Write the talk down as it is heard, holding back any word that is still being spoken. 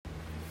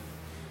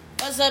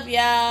What's up,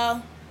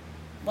 y'all?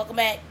 Welcome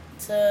back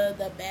to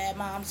the Bad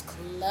Moms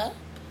Club.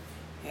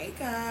 Hey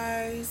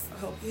guys, I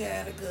hope you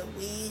had a good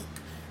week.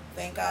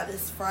 Thank God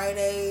it's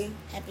Friday.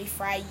 Happy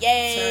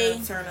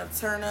Friyay.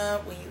 Turn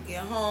up when you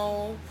get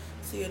home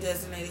to your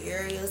designated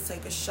areas.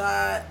 Take a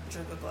shot,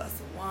 drink a glass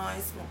of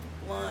wine, smoke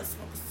a blunt,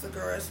 smoke a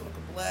cigarette, smoke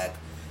a black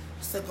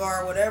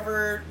cigar,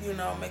 whatever,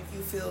 make you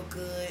feel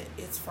good.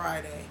 It's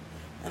Friday.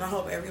 And I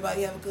hope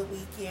everybody have a good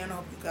weekend. I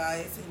hope you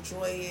guys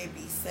enjoy it.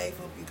 Be safe.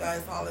 Hope you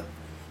guys all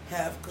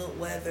have good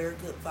weather,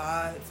 good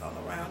vibes all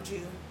around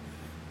you.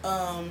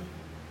 What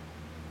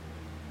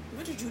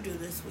did you do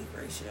this week,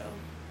 Rachel?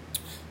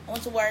 I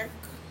went to work.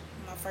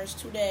 My first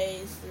 2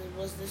 days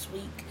was this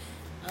week,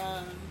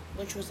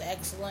 which was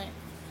excellent.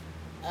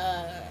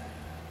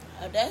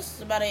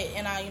 That's about it.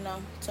 And I,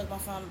 took my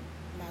son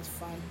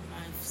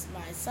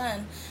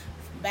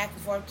back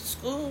and forth to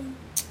school.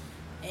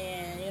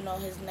 And,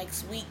 his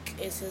next week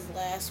is his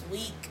last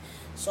week.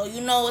 So,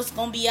 it's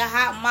going to be a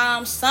hot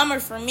mom summer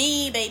for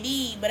me,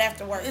 baby. But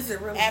after work. Is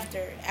it really?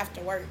 After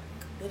work.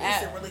 Is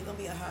it really going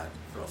to be a hot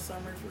girl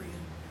summer for you?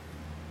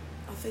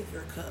 I think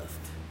you're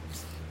cuffed.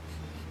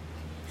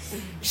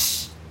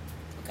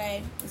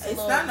 Okay? It's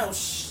not no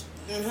shh.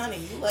 Honey,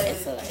 you let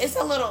it's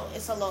a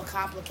little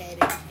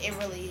complicated. It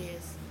really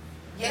is.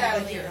 Get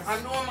out of here.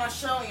 I'm doing my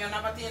show and you're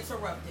not about to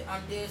interrupt it.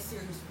 I'm dead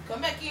serious.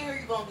 Come back in here,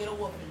 you're going to get a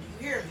whooping.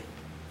 Do you hear me?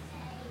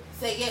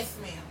 Say yes,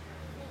 ma'am.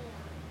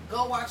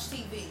 Go watch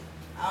TV.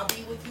 I'll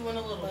be with you in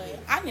a little bit.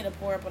 I need to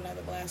pour up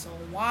another glass of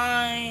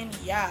wine.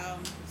 Yeah.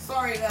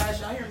 Sorry, guys.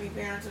 Y'all hear me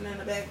parenting in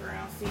the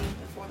background. See,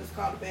 that's what it's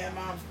called, the Bad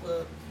Moms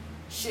Club.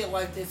 Shit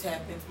like this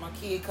happens. My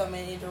kid come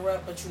in and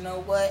interrupt, but you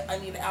know what? I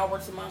need an hour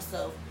to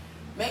myself.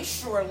 Make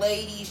sure,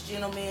 ladies,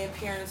 gentlemen,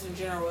 parents in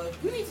general,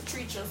 you need to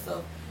treat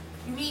yourself.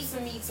 You need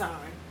some me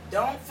time.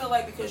 Don't feel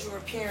like because you're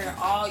a parent,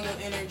 all your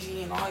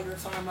energy and all your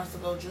time has to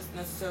go just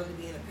necessarily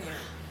being a parent.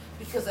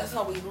 Because that's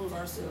how we lose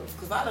ourselves.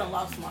 Because I done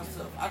lost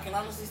myself. I can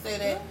honestly say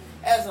that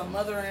as a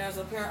mother and as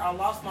a parent, I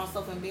lost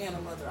myself in being a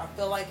mother. I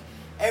feel like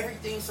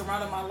everything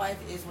surrounding my life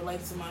is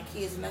related to my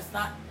kids, and that's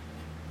not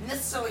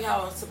necessarily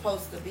how it's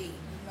supposed to be.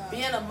 No.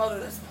 Being a mother,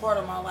 that's part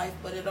of my life,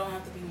 but it don't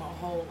have to be my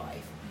whole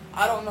life.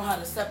 I don't know how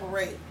to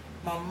separate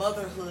my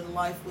motherhood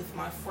life with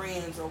my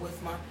friends or with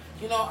my,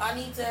 I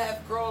need to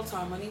have girl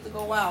time. I need to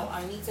go out.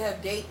 I need to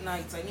have date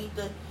nights. I need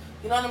to,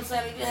 you know what I'm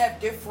saying? I need to have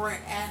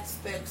different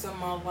aspects of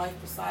my life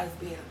besides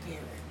being a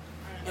parent.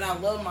 And I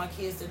love my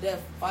kids to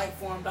death. Fight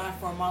for them, die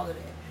for them, all of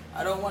that.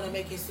 I don't want to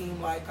make it seem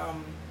like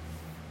I'm,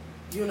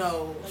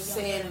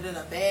 saying it in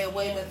a bad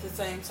way, but at the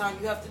same time,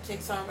 you have to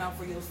take time out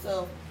for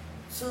yourself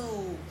to,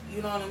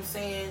 you know what I'm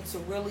saying, to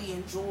really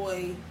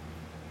enjoy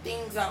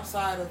things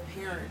outside of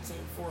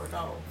parenting for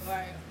adults.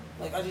 Right.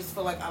 Like, I just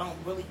feel like I don't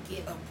really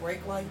get a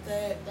break like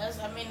that. That's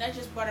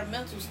just part of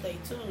mental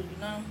state, too,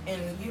 And,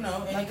 and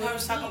like we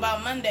was talking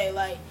about Monday,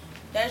 like,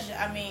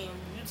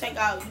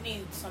 you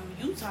need some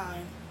you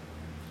time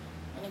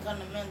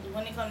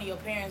when it comes to your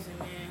parenting,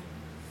 man.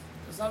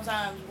 Because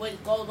sometimes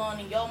what goes on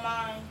in your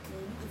mind,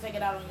 you can take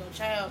it out on your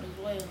child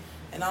as well.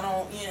 And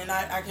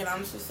I can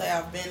honestly say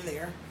I've been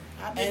there.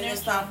 And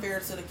it's not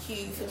fair to the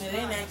kids, and they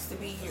didn't ask to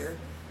be here.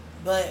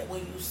 But when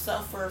you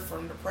suffer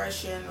from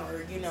depression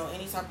or,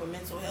 any type of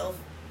mental health,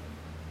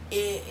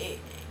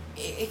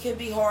 it can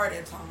be hard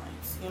at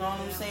times. You know what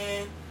I'm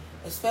saying?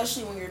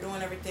 Especially when you're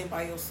doing everything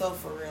by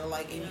yourself for real.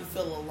 Like, and you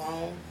feel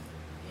alone.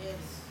 Yes.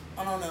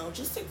 I don't know.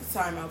 Just take the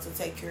time out to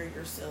take care of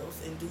yourselves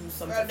and do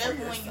something for yourself.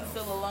 When you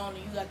feel alone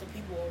and you got the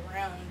people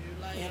around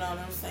you. Like, you know what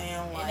I'm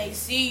saying? Like, and they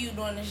see you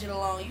doing this shit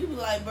alone. You be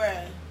like,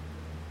 bruh,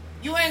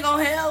 you ain't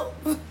gonna help.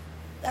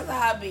 That's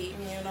how I be.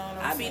 You know what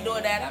I'm saying? I be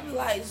doing that. I be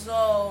like,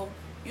 so...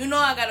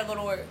 I gotta go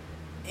to work,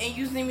 and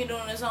you see me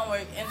doing this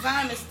homework, and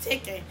time is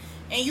ticking,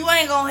 and you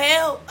ain't gonna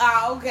help?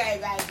 Oh, okay,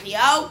 baby,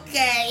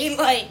 okay.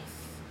 Like,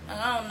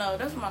 I don't know.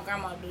 That's what my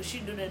grandma do. She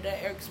do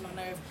that irks my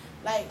nerve.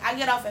 Like, I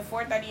get off at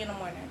 4:30 in the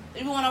morning.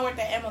 Even when I worked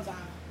at Amazon,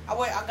 I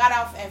got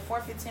off at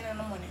 4:15 in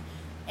the morning,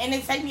 and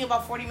it takes me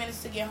about 40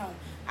 minutes to get home.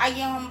 I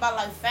get home about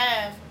like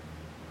 5.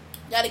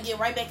 Gotta get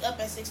right back up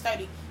at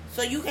 6:30.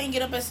 So you can't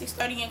get up at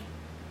 6:30 and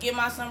get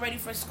my son ready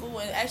for school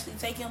and actually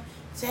take him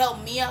to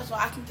help me out so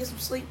I can get some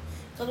sleep.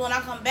 Because when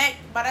I come back,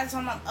 by that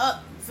time I'm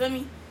up, you feel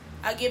me?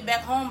 I get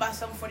back home by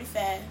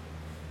 7:45.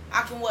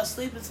 I can,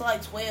 sleep until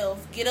like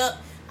 12. Get up.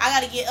 I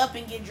got to get up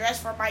and get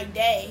dressed for my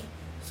day.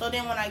 So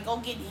then when I go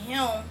get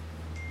him,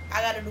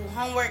 I got to do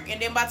homework. And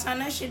then by the time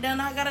that shit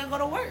done, I got to go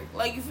to work.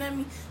 Like, you feel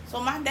me?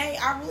 So my day,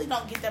 I really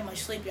don't get that much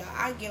sleep, y'all.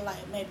 I get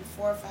like maybe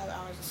 4 or 5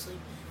 hours of sleep.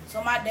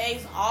 So my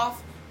days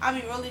off, I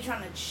be really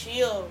trying to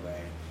chill, bro.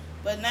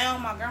 But now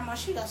my grandma,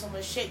 she got so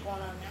much shit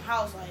going on in the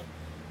house. Like,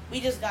 we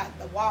just got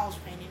the walls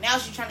painted. Now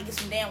she's trying to get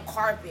some damn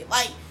carpet.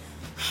 Like,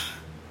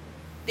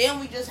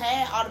 then we just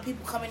had all the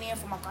people coming in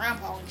from my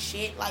grandpa and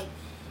shit. Like,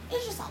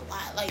 it's just a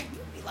lot. Like, you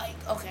be like,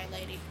 okay,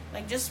 lady.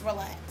 Like, just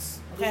relax.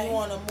 Okay? Do you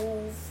want to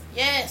move?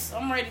 Yes,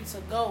 I'm ready to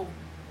go.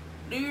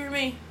 Do you hear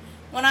me?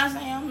 When I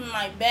say I'm in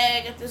my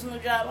bag at this new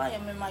job, I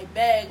am in my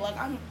bag. Like,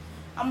 I'm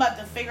about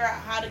to figure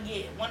out how to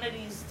get one of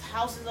these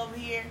houses over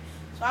here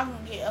so I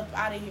can get up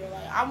out of here.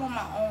 Like, I want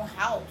my own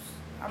house.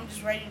 I'm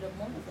just ready to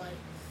move. Like,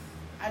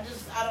 I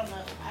don't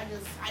know.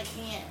 I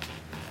can't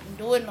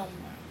do it no more.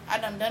 I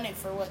done it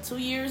for, 2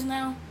 years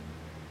now?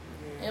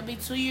 Yeah. It'll be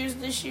 2 years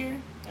this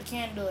year. I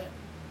can't do it.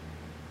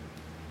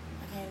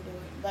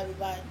 Baby,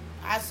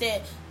 last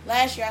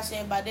year I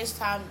said by this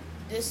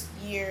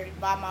year,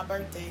 by my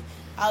birthday,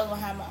 I was going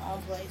to have my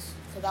own place.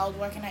 Because I was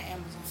working at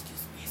Amazon.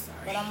 Excuse me, sorry.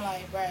 But I'm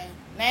like, bruh,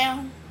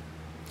 now,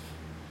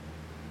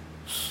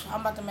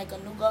 I'm about to make a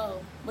new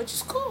goal. Which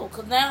is cool.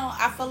 Because now,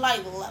 I feel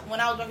like when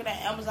I was working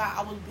at Amazon,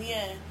 I was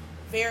being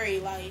very,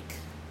 like...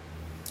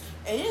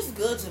 And it's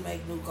good to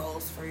make new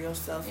goals for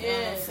yourself. You know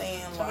what I'm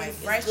saying? Like,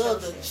 it's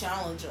good to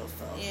challenge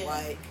yourself. Yeah.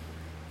 Like,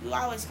 you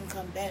always can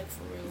come back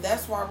for real.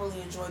 That's why I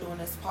really enjoy doing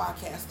this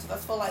podcast. Because I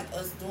feel like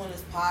us doing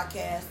this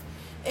podcast,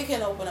 it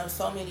can open up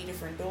so many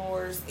different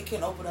doors. It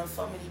can open up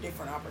so many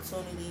different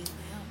opportunities,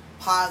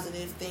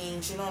 positive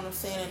things. You know what I'm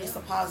saying? And it's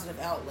a positive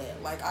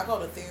outlet. Like, I go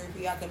to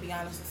therapy. I can be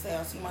honest and say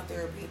I see my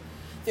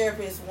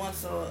therapist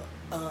once a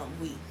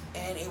week.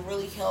 And it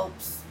really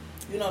helps,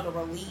 to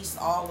release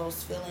all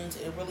those feelings.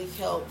 It really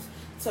helps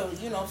to,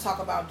 talk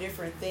about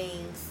different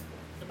things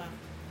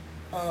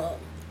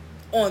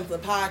on the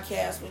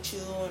podcast with you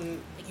and,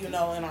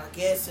 and our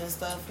guests and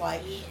stuff.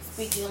 Like,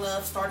 speaking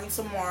of, starting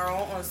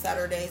tomorrow on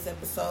Saturday's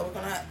episode, we're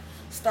going to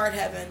start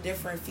having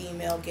different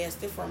female guests,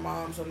 different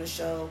moms on the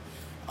show.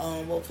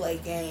 We'll play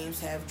games,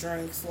 have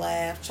drinks,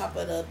 laugh, chop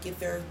it up, get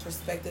their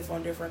perspective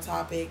on different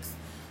topics.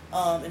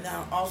 And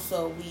now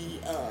also we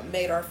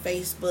made our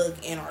Facebook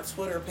and our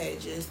Twitter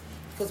pages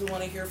because we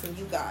want to hear from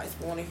you guys.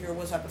 We want to hear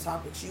what type of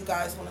topics you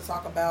guys want to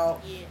talk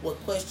about, what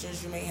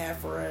questions you may have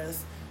for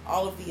us,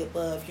 all of the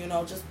above,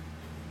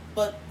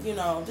 But,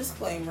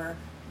 disclaimer,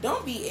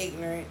 don't be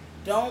ignorant.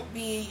 Don't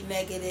be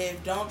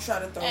negative. Don't try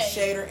to throw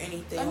shade or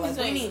anything. Like,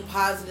 we need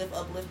positive,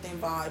 uplifting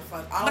vibes.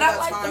 Like, I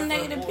like them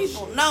negative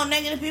people. No,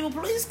 negative people,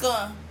 please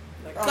come.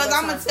 Because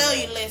I'm going to tell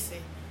you, listen.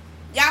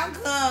 Y'all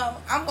come,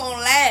 I'm going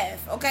to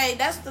laugh. Okay?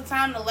 That's the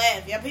time to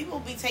laugh. Yeah, people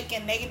be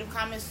taking negative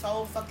comments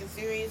so fucking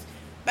serious.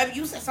 Baby,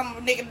 you said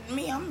something negative to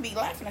me, I'm going to be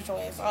laughing at your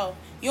ass. Oh,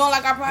 you don't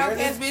like our podcast? Where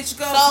this bitch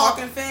go,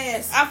 talking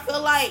fast. I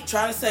feel like...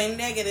 Trying to say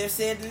negative,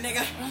 said the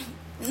nigga...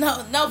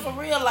 No, for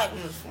real, like...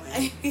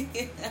 I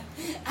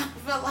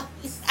feel like...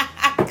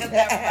 Because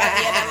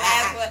everybody in the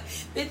last one.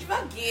 Bitch,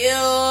 fuck you.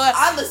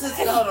 I listened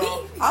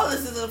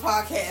to the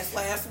podcast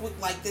last week,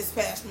 like this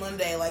past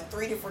Monday, like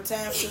 3 different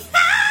times.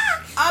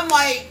 I'm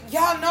like,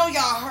 y'all know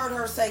y'all heard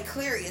her say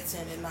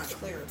Claritin and not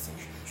Claritin.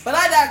 But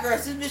I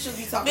digress. This bitch will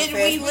be talking fast.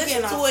 We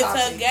listened to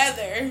it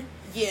together.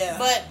 Yeah.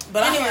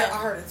 But anyway, I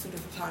heard it 2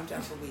 different times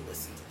after we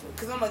listened to it.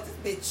 Because I'm like, this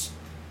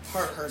bitch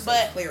heard her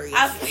say Claritin.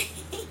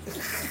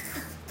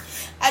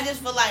 I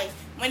just feel like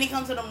when it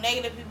comes to them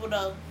negative people,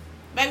 though,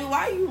 baby,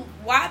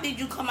 why did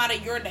you come out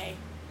of your day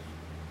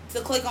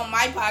to click on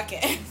my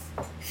podcast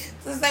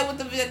to say what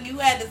the fuck you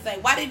had to say?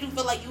 Why did you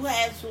feel like you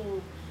had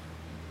to,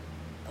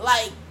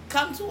 like,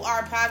 come to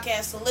our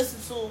podcast to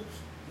listen to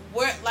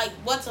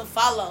what to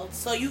follow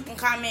so you can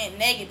comment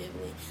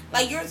negatively?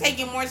 Like, you're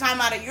taking more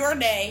time out of your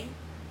day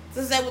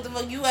to say what the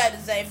fuck you had to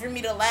say for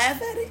me to laugh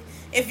at it.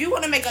 If you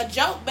want to make a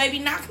joke, baby,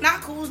 not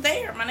who's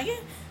there, my nigga.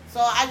 So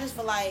I just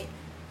feel like,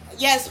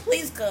 yes,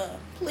 please come.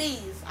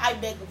 Please. I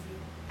beg of you.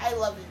 I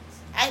love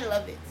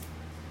it.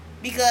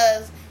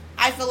 Because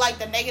I feel like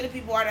the negative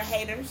people are the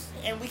haters.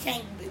 And we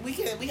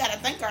gotta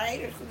thank our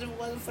haters. Because if it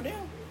wasn't for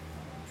them,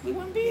 we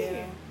wouldn't be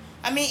here.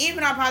 I mean,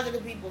 even our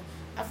positive people.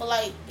 I feel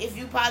like if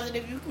you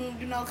positive, you can,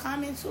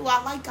 comment too.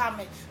 I like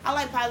comments. I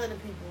like positive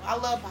people. I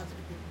love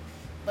positive people.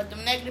 But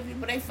them negative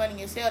people, they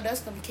funny as hell.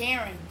 That's them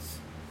Karens.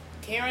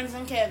 Karens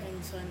and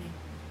Kevins, honey.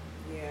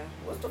 Yeah.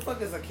 What the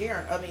fuck is a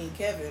Karen? I mean,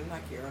 Kevin,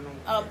 not Karen.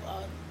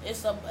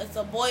 It's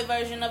a boy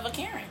version of a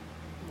Karen.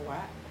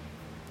 What?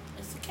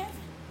 It's a Kevin.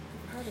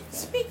 I've heard of that.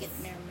 Speak it,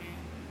 man.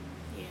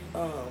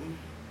 Yeah.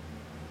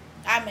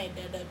 I made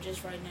that up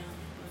just right now.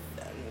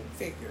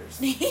 Figures.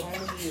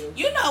 Only you.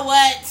 You know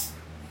what?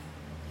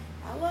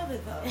 I love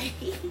it though.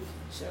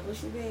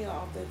 Shit, you being your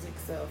authentic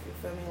self. You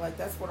feel me? Like,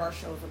 that's what our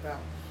show's about.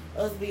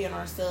 Us being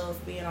ourselves,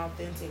 being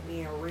authentic,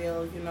 being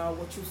real.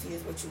 What you see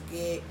is what you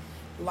get.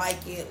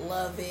 Like it,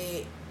 love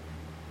it,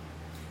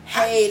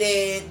 hate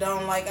it,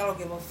 don't like. I don't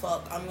give a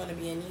fuck. I'm gonna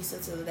be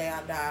Anissa till the day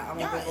I die. I don't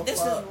give a fuck. This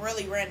is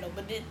really random,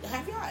 but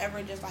have y'all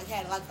ever just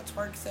had like a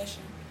twerk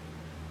session?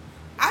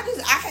 I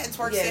had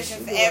twerk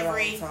sessions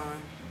every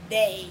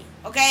day.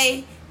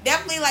 Okay,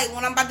 definitely like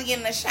when I'm about to get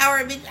in the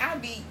shower, bitch, I'll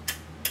be,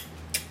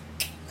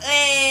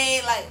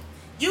 hey, like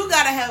you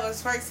gotta have a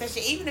twerk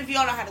session, even if you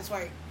don't know how to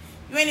twerk.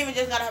 You ain't even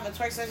just gotta have a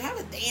twerk session. Have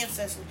a dance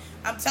session.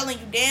 I'm telling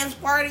you, dance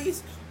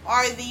parties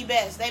are the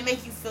best. They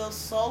make you feel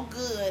so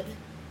good.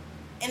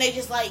 And they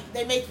just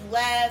they make you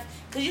laugh.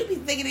 Because you be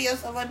thinking to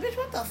yourself, like, bitch,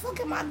 what the fuck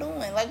am I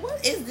doing? Like,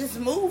 what is this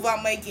move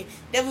I'm making?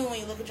 Definitely when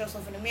you look at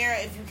yourself in the mirror,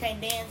 if you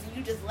can't dance and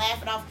you just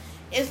laugh it off,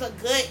 it's a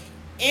good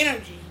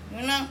energy,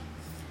 I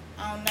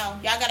don't know.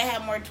 Y'all gotta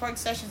have more twerk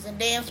sessions and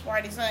dance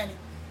parties, honey.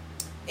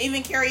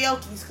 Even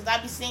karaoke's, because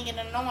I be singing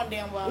and knowing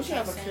damn well. We should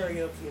have a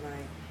karaoke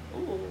night.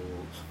 Ooh.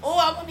 Oh,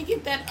 I want to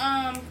get that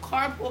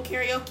carpool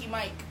karaoke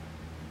mic.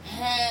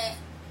 I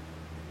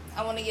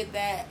want to get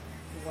that.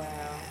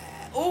 Wow.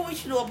 Oh, we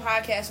should do a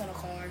podcast in a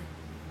car.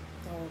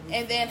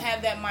 And then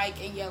have that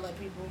mic and yell at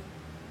people.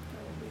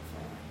 That would be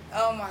fun.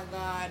 Oh my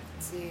God.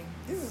 See,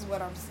 this is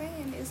what I'm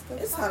saying.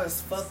 It's hot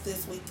as fuck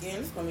this weekend.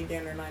 It's going to be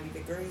down there 90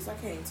 degrees. I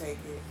can't take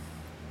it.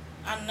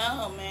 I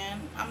know,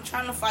 man. I'm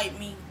trying to fight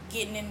me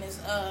getting in this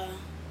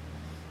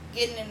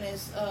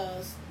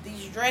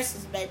these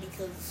dresses, baby,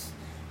 because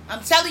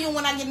I'm telling you,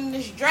 when I get in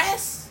this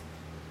dress,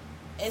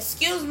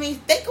 excuse me,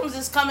 Thickums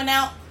is coming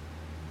out.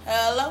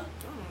 Hello? I don't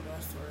know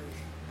that's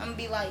right. I'm gonna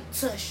be like,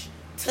 tush,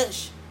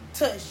 tush,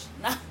 tush.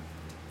 Nah.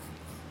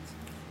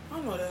 I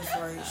know that's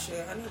right,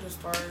 shit. I need to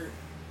start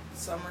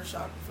summer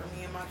shopping for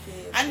me and my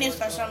kids. I need to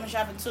start summer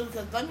shopping too,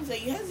 because let me tell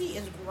you, Hezzy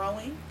is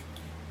growing.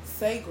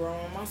 Say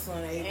growing. My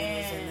son Avon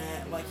is in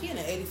that. Like, he in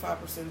the 85th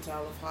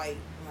percentile of height.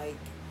 Like,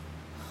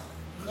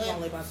 he's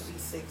only about to be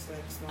 6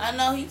 next month. I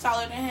know he's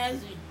taller than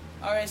Hezzy,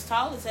 or as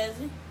tall as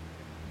Hezzy,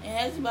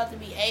 and Hezzy about to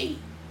be 8.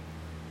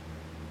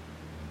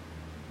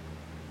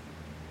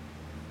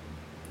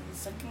 In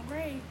 2nd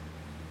grade.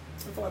 I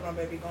feel like my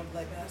baby gonna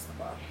play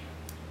basketball.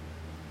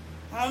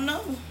 I don't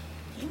know.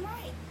 He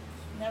might.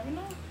 You never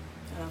know.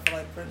 And I feel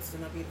like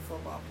Princeton will be the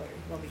football player.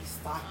 He's gonna be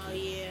stocky. Oh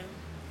yeah.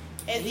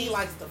 And he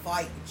likes to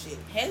fight and shit.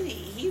 Hezzy,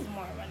 he's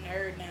more of a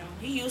nerd now.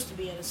 He used to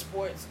be into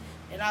sports.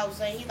 And I was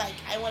like, he's like,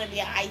 I want to be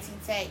an IT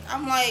tech.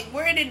 I'm like,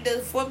 where did the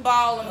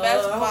football and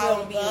basketball I'm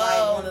gonna be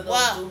like one of those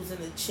Wow. dudes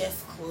in the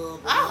chess club.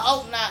 I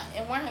hope not.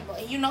 And wearing,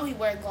 you know, he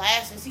wear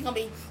glasses. He gonna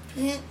be,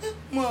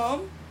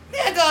 Mom,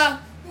 nigga,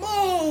 move.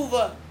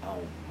 Oh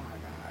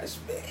my gosh,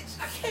 bitch!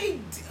 I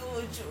can't deal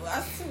with you.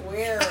 I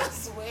swear. I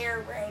swear,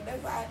 bro.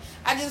 That's how,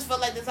 I just feel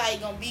like that's how he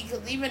gonna be.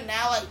 Because even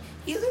now, like,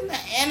 he's in the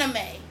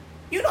anime.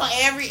 You know,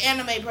 every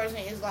anime person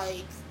is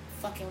like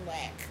fucking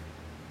whack.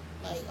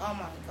 Like, oh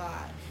my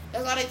God.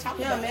 That's all they talk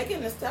Yeah, about.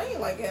 Megan Thee Stallion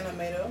like anime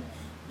though.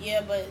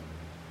 Yeah, but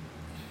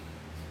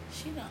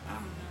she don't. I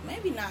don't know.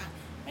 Maybe not.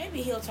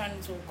 Maybe he'll turn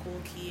into a cool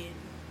kid.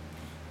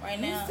 Right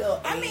He's now,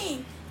 still I 8.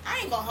 mean, I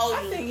ain't gonna hold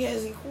I you. think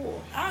Hezzy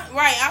cool.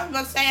 Right, I was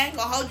about to say I ain't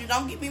gonna hold you.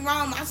 Don't get me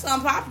wrong. My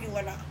son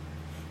popular though,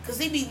 cause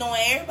he be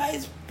knowing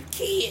everybody's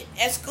kid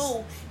at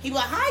school. He be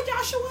like, "Hi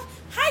Joshua,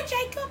 hi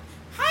Jacob,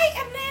 hi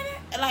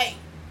Atlanta." Like,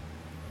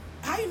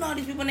 how you know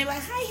these people? And they be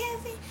like, "Hi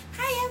Hezzy,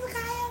 hi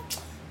Hezekiah."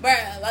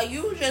 Bruh, like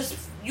you just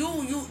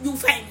you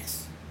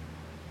famous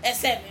at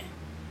 7.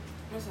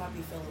 That's how I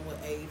be feeling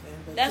with Avon.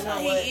 But That's you know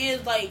how what? he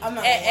is. Like I'm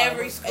not at gonna lie,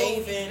 every with school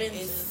he's Avon been to.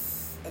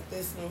 is at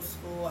this new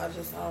school. I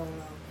don't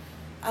know.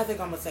 I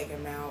think I'm gonna take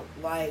him out.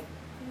 Like,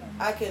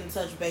 I can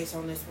touch base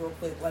on this real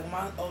quick. Like,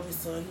 my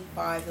oldest son, he's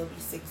 5. He'll be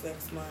 6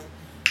 next month.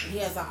 And he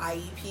has an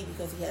IEP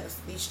because he had a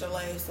speech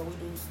delay. So we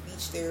do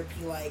speech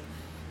therapy. Like,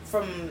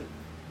 from,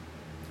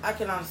 I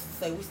can honestly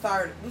say we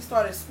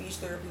started speech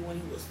therapy when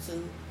he was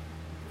 2.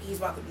 He's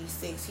about to be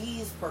 6.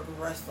 He's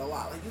progressed a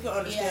lot. Like, you can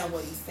understand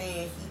what he's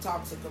saying. He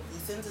talks in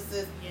complete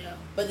sentences. Yeah.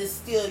 But it's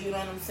still, you know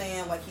what I'm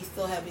saying? Like, he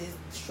still have his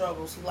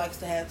struggles. He likes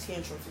to have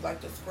tantrums. He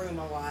likes to scream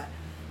a lot.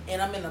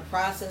 And I'm in the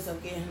process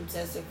of getting him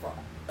tested for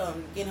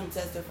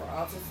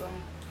autism.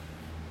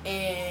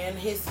 And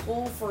his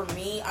school, for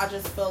me, I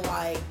just feel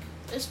like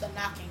It's the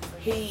knocking for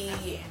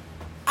him.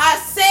 I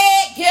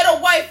said, get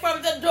away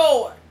from the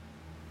door.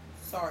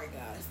 Sorry,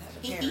 guys. I have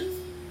a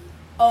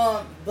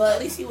parent. But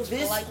At least he was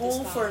this polite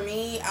school this time. for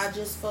me, I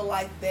just feel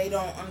like they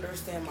don't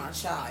understand my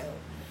child.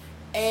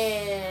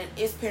 And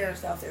it's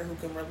parents out there who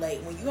can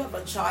relate. When you have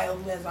a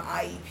child who has an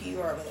IEP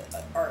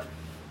or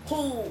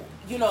who,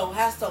 you know,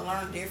 has to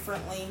learn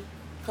differently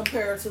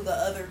compared to the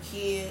other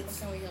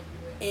kids. What can we help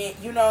you with?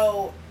 And, you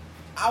know,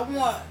 I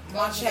want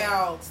my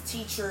child's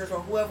teachers or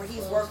whoever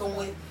he's working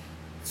with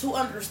to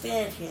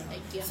understand him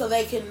so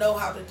they can know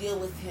how to deal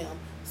with him,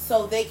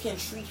 so they can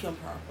treat him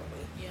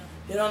properly. Yeah.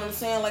 You know what I'm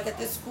saying? Like, at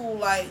this school,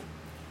 like,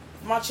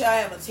 if my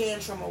child have a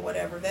tantrum or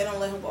whatever, they don't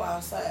let him go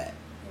outside.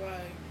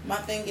 Right. My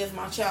thing is,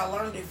 my child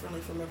learn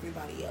differently from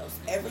everybody else.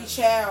 Every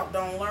child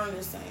don't learn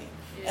the same.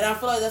 Yeah. And I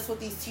feel like that's what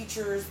these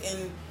teachers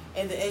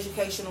in the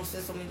educational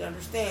system need to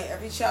understand.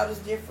 Every child is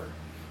different.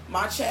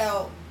 My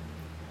child,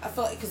 I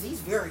feel like, because he's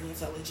very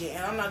intelligent,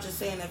 and I'm not just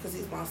saying that because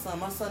he's my son.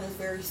 My son is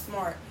very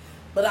smart,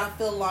 but I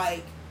feel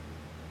like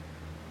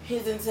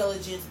his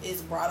intelligence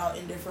is brought out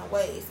in different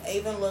ways.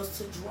 Avon loves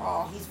to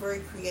draw. He's very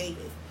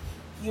creative.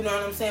 You know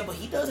what I'm saying? But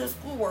he does his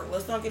schoolwork.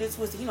 Let's not get it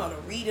twisted. You know, to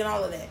read and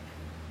all of that.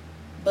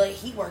 But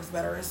he works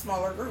better in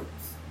smaller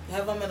groups.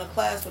 Have him in a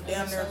class with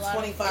damn near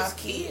 25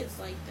 kids.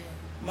 Like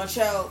that. My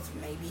child,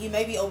 he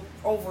may be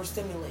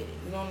overstimulated.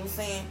 You know what I'm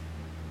saying?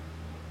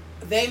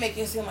 They make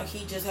it seem like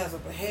he just has a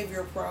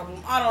behavior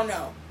problem. I don't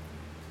know.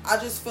 I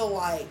just feel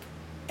like,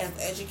 as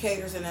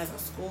educators and as a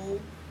school,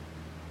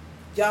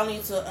 y'all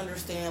need to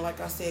understand,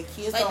 like I said,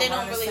 kids like don't they don't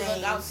learn the really same.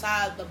 look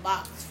outside the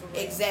box for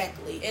real.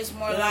 Exactly. It's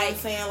more you know like, what I'm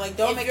saying? Like,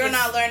 don't if make you're it,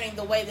 not learning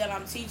the way that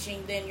I'm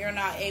teaching, then you're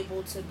not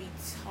able to be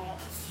taught.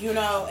 You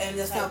know, and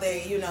that's how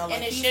they, you know, like,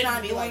 and it he's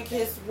not be doing like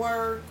his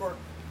work, or.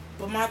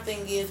 But my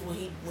thing is,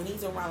 when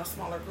he's around a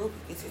smaller group,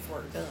 he gets his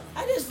work done.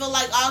 I just feel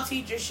like all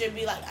teachers should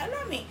be like, I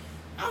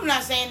I'm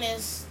not saying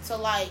this to,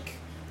 like,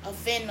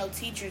 offend no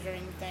teachers or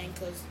anything,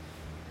 because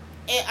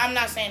I'm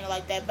not saying it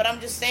like that, but I'm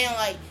just saying,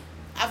 like,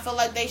 I feel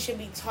like they should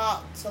be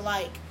taught to,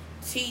 like,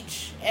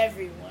 teach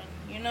everyone,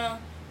 you know?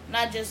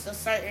 Not just a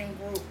certain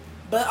group.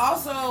 But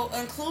also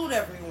include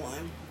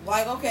everyone.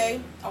 Like,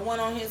 okay, I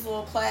went on his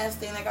little class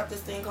thing. They got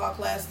this thing called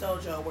Class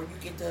Dojo where you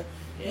get to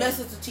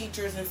message the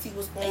teachers and see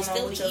what's going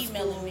on with your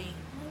school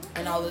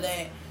and all of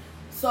that.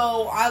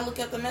 So I look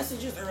at the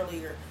messages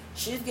earlier.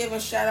 She's giving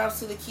shout outs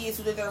to the kids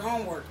who did their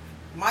homework.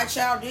 My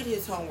child did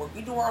his homework.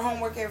 We do our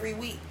homework every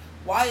week.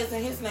 Why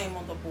isn't his name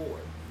on the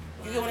board?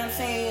 You get what I'm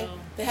saying?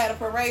 They had a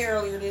parade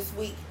earlier this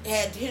week. It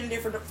had 10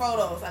 different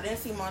photos. I didn't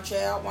see my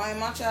child. Why ain't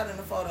my child in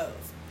the photos?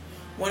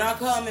 When I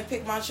come and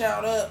pick my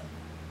child up,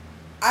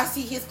 I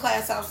see his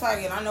class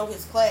outside and I know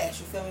his class.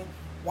 You feel me?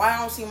 Why I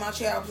don't see my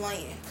child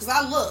playing? Because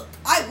I look.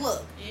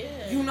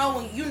 Yeah. You know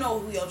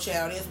who your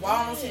child is. Why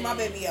I don't see my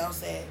baby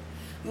outside?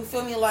 You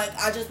feel me? Like,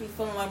 I just be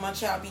feeling like my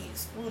child be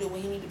excluded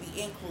when he need to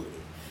be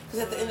included. Because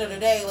at the end of the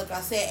day, like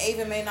I said,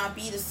 Ava may not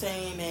be the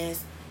same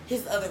as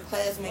his other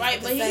classmates. Right,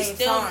 at the but same he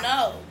still time.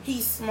 know.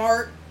 He's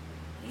smart.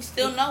 He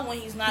still know when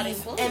he's not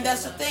included. And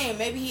that's the thing.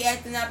 Maybe he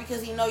acting out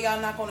because he know y'all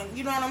not going to,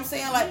 you know what I'm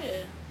saying? Like,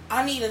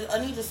 I need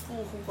a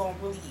school who gonna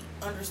really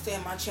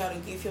understand my child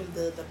and give him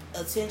the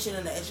attention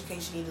and the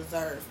education he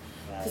deserves.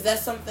 Because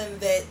that's something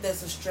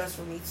that's a stress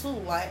for me too.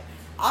 Like,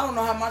 I don't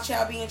know how my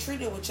child being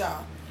treated with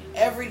y'all.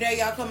 Every day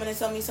y'all come in and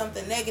tell me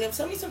something negative.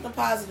 Tell me something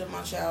positive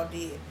my child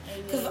did.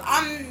 Because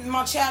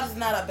my child is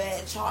not a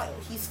bad child.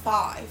 He's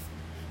 5.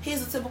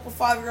 He's a typical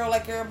 5-year-old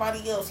like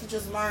everybody else. He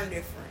just learned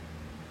different.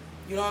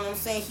 You know what I'm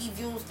saying? He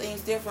views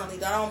things differently.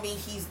 That don't mean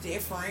he's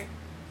different.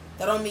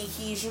 That don't mean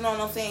he's, you know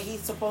what I'm saying?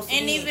 He's supposed to be.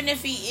 And even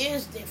if he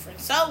is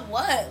different, so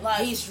what?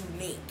 Like, he's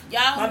unique.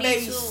 Y'all my need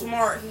baby's to.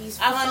 Smart. He's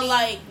funny. I feel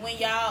like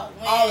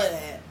all of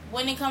that.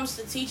 When it comes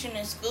to teaching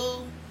in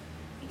school,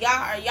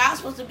 y'all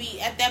supposed to be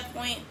at that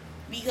point,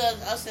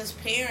 because us as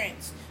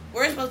parents,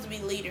 we're supposed to be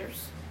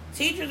leaders.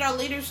 Teachers are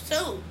leaders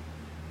too.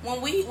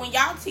 When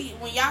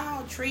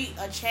y'all treat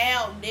a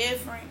child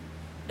different,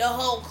 the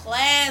whole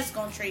class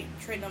gonna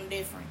treat them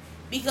different,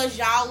 because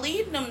y'all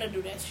leading them to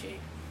do that shit.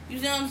 You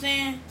see what I'm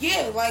saying?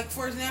 Yeah, like,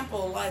 for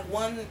example,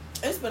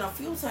 it's been a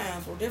few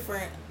times where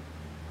different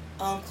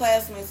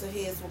classmates of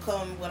his will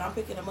come when I'm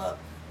picking them up.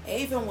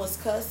 Avon was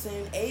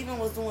cussing. Avon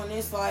was doing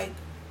this, like,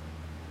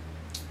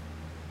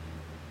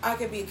 I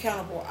could be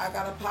accountable. I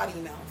got a potty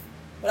mouth.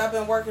 But I've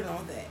been working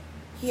on that.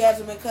 He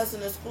hasn't been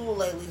cussing in school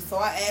lately. So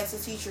I asked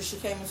the teacher, she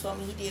came and told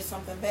me he did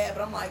something bad.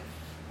 But I'm like,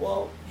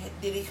 well,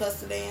 did he cuss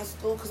today in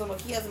school? Because I'm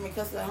like, he hasn't been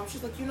cussing at home.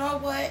 She's like, you know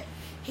what?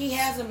 He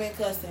hasn't been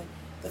cussing.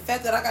 The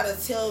fact that I got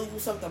to tell you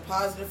something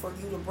positive for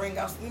you to bring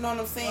out, you know what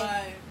I'm saying?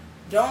 Right.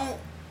 Don't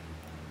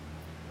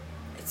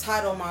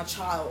title my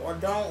child or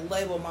don't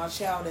label my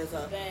child as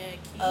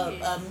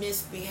a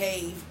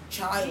misbehaved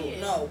child.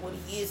 Yeah. No, what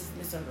he is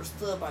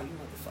misunderstood by you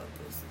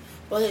motherfuckers.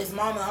 But his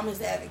mama, I'm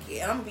his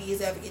advocate. And I'm going to be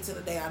his advocate till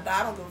the day I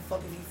die. I don't give a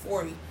fuck if he's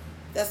 40.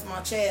 That's my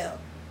child.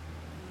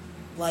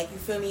 Like, you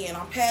feel me? And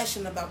I'm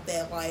passionate about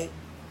that. Like,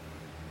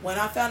 when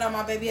I found out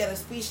my baby had a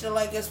speech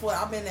delay, guess what?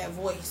 I've been that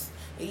voice.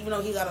 And even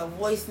though he got a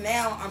voice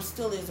now, I'm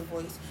still his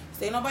voice.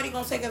 So ain't nobody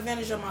going to take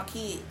advantage of my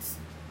kids.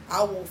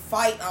 I will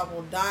fight, I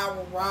will die, I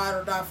will ride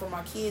or die for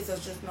my kids.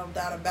 There's just no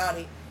doubt about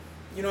it.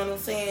 You know what I'm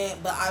saying?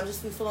 But I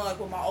just be feeling like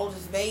with my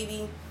oldest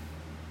baby,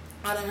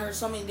 I done heard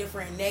so many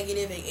different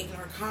negative and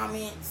ignorant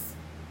comments.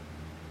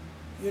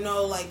 You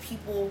know, like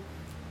people,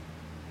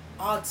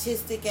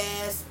 autistic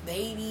ass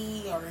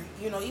baby, or,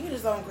 you know, even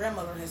his own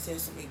grandmother has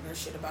said some ignorant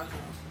shit about him.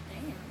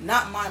 Damn.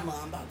 Not my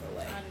mom, by the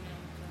way.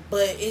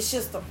 But it's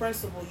just the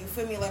principle. You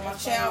feel me? Like, my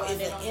child is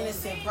an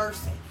innocent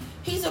person.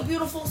 He's a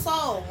beautiful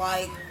soul.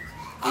 Like,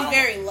 he's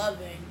very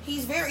loving.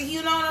 He's very,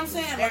 you know what I'm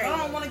saying? Like, I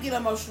don't want to get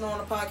emotional on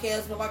the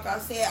podcast, but like I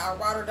said, I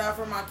ride or die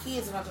for my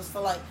kids, and I just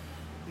feel like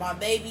my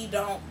baby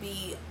don't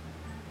be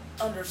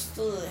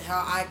understood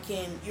how I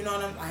can, you know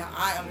what how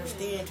I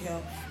understand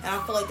him, and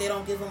I feel like they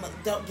don't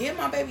give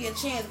my baby a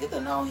chance. Get to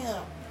know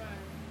him.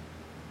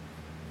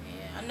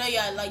 Yeah, I know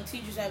y'all, like,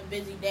 teachers have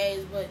busy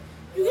days, but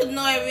you get to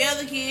know every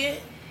other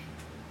kid.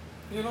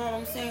 You know what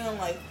I'm saying?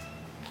 Like,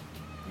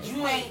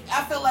 you ain't,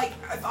 I feel like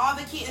if all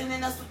the kids, and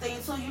then that's the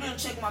thing too, you didn't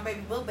check my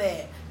baby book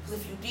bag. Because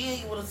if you did,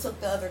 you would have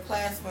took the other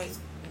classmates'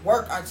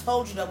 work I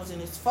told you that was in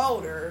his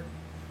folder.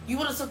 You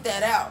would have took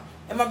that out.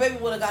 And my baby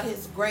would have got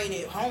his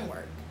graded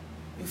homework.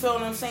 You feel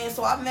what I'm saying?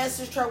 So I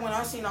messaged her when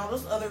I seen all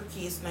those other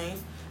kids'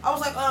 names. I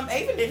was like,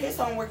 Avon did his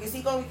homework. Is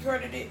he going to be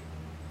credited?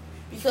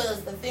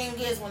 Because the thing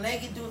is, when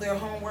they do their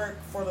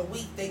homework for the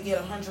week, they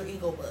get 100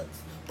 Eagle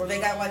Bucks. Or they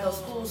got like a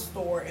school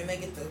store and they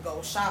get to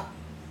go shopping.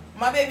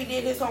 My baby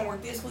did his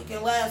homework this week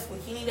and last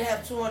week. He need to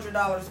have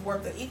 $200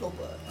 worth of Eagle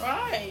Bucks.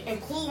 Right.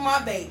 Include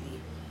my baby.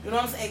 You know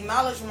what I'm saying?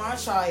 Acknowledge my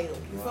child.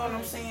 You feel what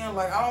I'm saying?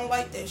 Like, I don't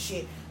like that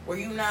shit where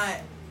you not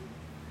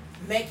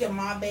making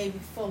my baby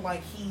feel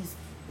like he's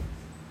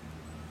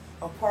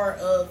a part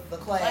of the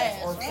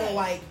class or feel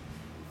like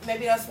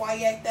maybe that's why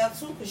he act out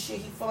too, because shit,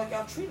 he feel like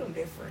y'all treat him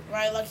different.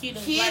 Right, like he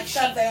does. Kids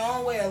got their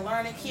own way of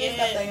learning. Kids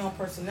got their own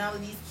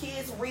personalities.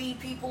 Kids read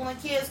people, and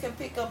kids can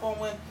pick up on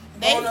when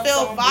they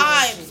feel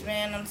vibes,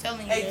 man. I'm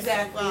telling you.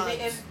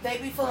 Exactly. They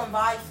be feeling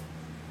vibes.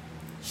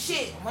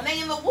 Shit, when they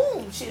in the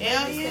womb, shit, they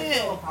just can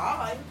feel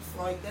vibes.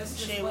 Like, that's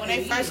just shit, what when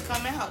they first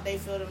come out, they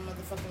feel the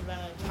motherfucking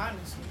vibes,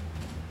 honestly.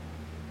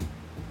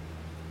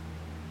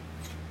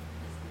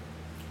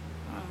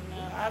 I don't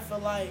know. I feel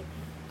like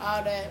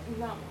all that, I don't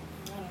know.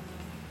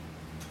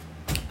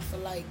 I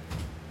feel like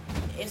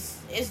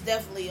it's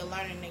definitely a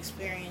learning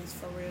experience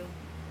for real.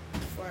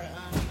 For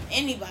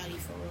anybody,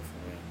 for real.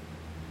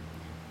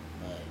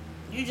 But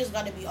you just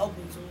got to be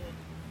open to it.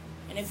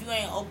 And if you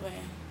ain't open,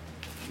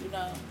 you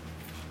know,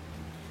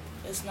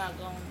 it's not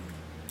going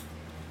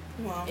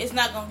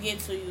to get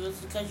to you.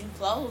 It's because you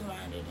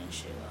closed-minded and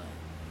shit.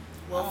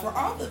 Like, well, for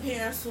all the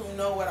parents who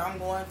know what I'm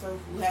going through,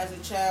 who has a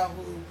child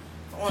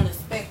who's on the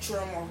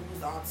spectrum or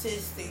who's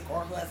autistic or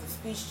who has a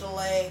speech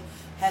delay,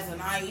 has an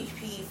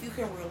IEP, if you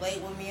can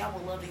relate with me, I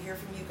would love to hear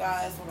from you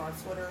guys on our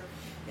Twitter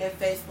and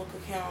Facebook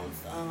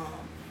accounts.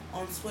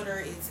 On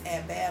Twitter, it's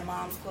at Bad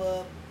Moms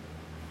Club.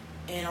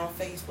 And on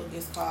Facebook,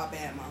 it's called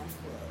Bad Moms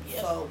Club. Yep.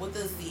 So, with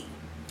a Z.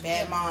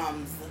 Bad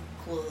Moms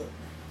Club.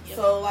 Yep.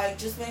 So, like,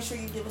 just make sure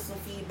you give us some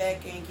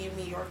feedback and give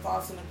me your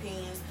thoughts and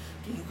opinions.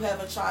 Do you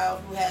have a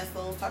child who has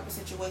those type of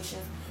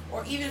situations?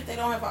 Or even if they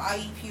don't have an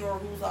IEP or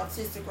who's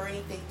autistic or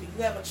anything, do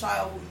you have a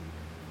child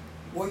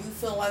where you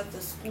feel like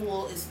the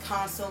school is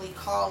constantly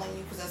calling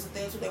you? Because that's the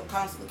thing, too, they were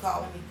constantly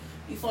calling me.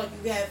 You feel like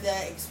you have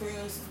that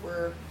experiences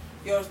where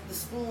the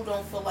school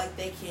don't feel like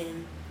they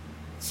can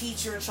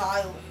teach your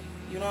child.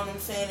 You know what I'm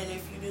saying? And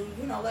if you do,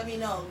 you know, let me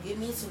know. Give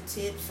me some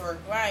tips, or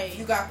if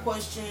you got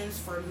questions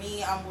for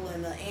me, I'm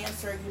willing to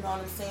answer. You know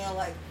what I'm saying?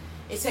 Like,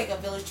 it takes a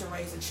village to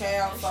raise a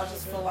child, so I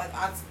just feel like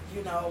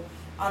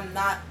I'm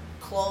not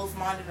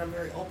closed-minded. I'm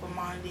very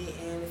open-minded.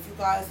 And if you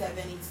guys have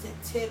any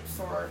tips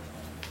or,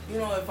 you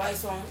know,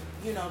 advice on,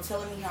 you know,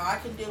 telling me how I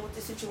can deal with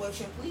the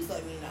situation, please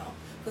let me know.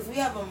 Because we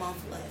have a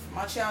month left.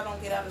 My child don't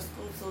get out of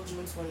school till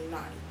June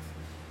 29th.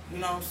 You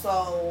know,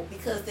 so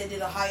because they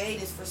did a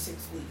hiatus for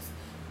 6 weeks.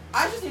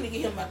 I just need to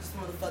get him out this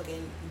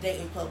motherfucking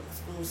Dayton public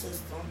school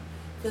system.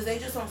 Because they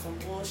just on some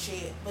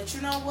bullshit. But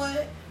you know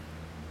what?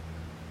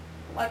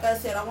 Like I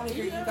said, I want to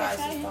hear you guys'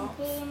 thoughts.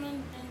 Put him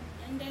in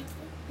that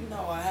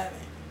No, I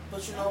haven't.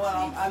 But you know what?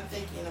 I'm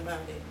thinking about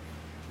it.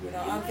 You know,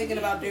 I'm thinking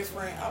about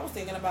different. I was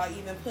thinking about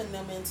even putting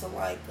them into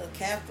like a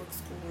Catholic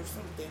school or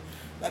something.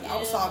 Like I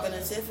was talking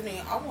to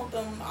Tiffany. I want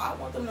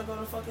them to go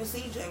to fucking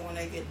CJ when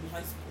they get in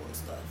high school and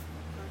stuff.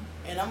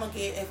 And I'm gonna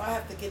get, if I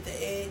have to get the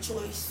Ed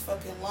Choice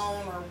fucking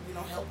loan or, you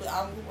know, help it,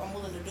 I'm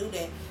willing to do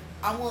that.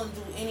 I'm willing to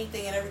do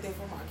anything and everything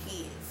for my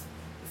kids.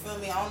 You feel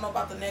me? I don't know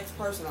about the next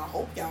person. I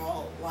hope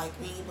y'all like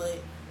me, but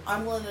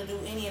I'm willing to do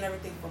any and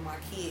everything for my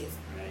kids.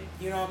 Right.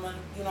 You know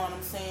what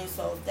I'm saying?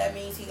 So if that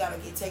means he gotta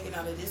get taken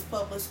out of this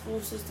public school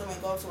system and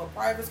go to a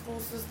private school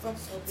system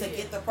to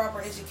get the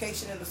proper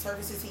education and the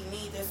services he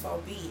needs, then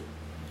so be it.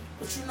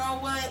 But you know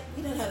what?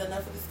 We done had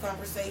enough of this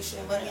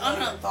conversation. Let me know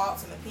your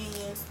thoughts and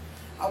opinions.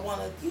 I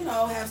want to, you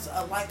know, have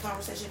a light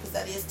conversation because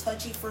that is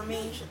touchy for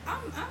me.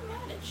 I'm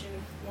mad at you.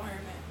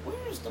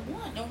 Where's the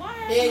blunt? And why?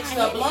 Bitch,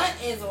 the blunt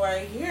is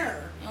right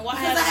here. And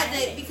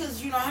why?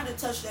 Because you know I had to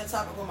touch that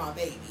topic with my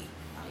baby.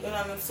 You know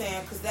what I'm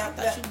saying? Because I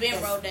thought you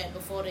been wrote that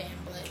before then,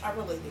 but I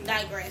really did.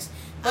 Digress.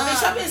 But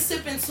bitch, I've been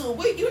sipping too.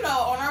 We, you know,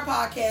 on our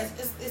podcast,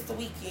 it's the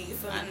weekend. You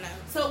feel me? I know.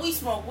 So we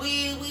smoke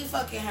weed. We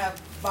fucking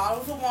have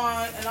bottles of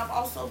wine, and I've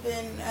also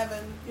been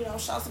having, you know,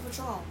 shots of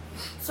Patron.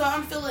 So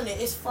I'm feeling it.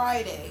 It's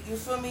Friday. You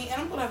feel me?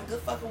 And I'm gonna have a good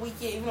fucking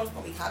weekend, even though it's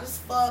gonna be hot as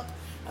fuck.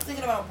 I'm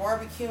thinking about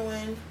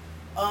barbecuing.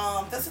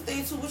 That's the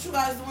thing too. What you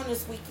guys doing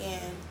this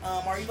weekend?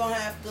 Are you gonna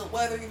have good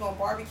weather? You gonna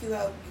barbecue?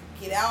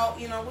 Get out?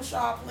 You know, what's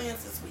y'all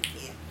plans this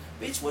weekend?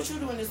 Bitch, what you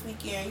doing this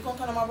weekend? You gonna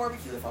come to my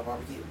barbecue if I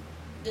barbecue?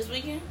 This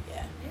weekend?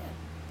 Yeah.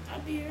 I'll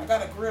be here. I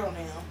got a grill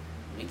now.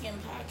 We can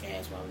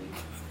podcast while we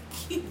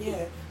barbecue.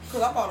 Yeah.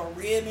 Cause I bought a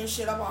rib and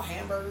shit. I bought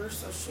hamburgers,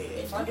 so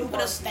shit. Bitch, I do put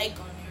a steak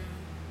on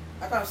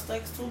there. I got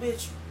steaks too,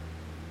 bitch.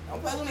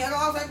 Don't play with me. I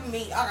got all type of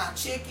meat. I got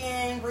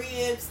chicken,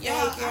 ribs, steak,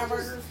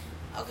 hamburgers.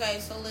 Okay,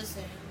 so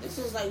listen. This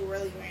is like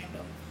really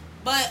random.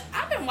 But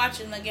I've been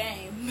watching the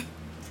game.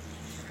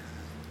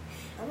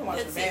 I've been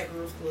watching Bad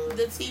Girls Club.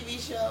 The TV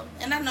show.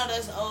 And I know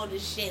that's old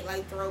as shit,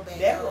 like throwback.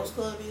 Bad Girls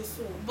Club is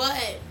too.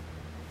 But,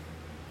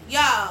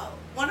 y'all,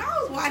 when I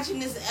was watching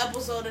this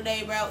episode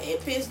today, bro,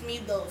 it pissed me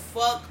the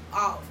fuck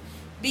off.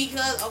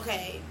 Because,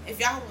 okay, if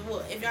y'all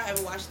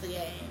ever watched the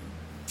game,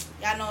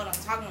 y'all know what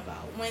I'm talking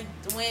about. When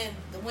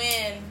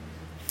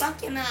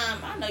fucking,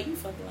 I know you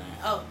fucking lying.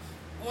 Oh,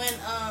 when,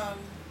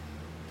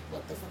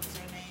 what the fuck is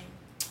her name?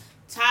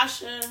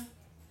 Tasha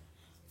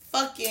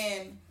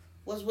fucking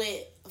was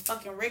with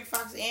fucking Rick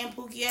Fox and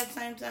Pookie at the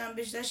same time,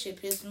 bitch. That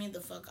shit pissed me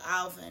the fuck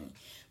off, honey.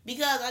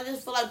 Because I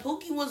just feel like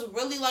Pookie was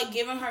really like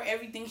giving her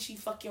everything she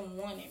fucking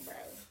wanted, bro.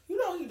 You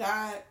know he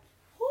died.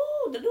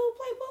 Who? The dude who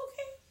played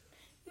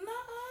Pookie?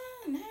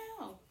 Nuh-uh,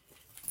 now.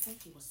 I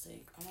think he was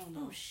sick. I don't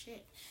know. Oh,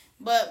 shit.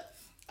 But,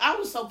 I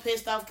was so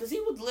pissed off because he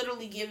was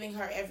literally giving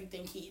her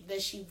everything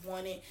that she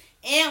wanted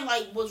and,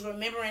 like, was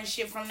remembering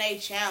shit from their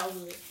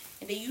childhood.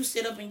 And then you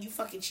sit up and you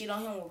fucking cheat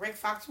on him with Rick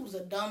Fox, who's a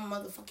dumb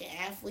motherfucking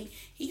athlete.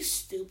 He's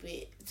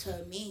stupid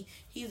to me.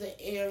 He's an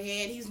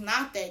airhead. He's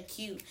not that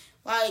cute.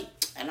 Like,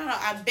 I don't know.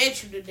 I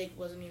bet you the dick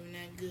wasn't even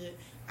that good.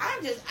 I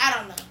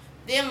don't know.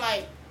 Then,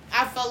 like,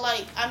 I felt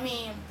like,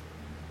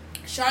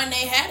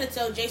 Charnay had to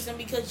tell Jason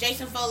because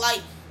Jason felt like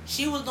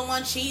she was the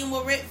one cheating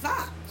with Rick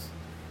Fox.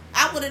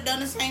 I would have done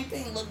the same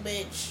thing. Look,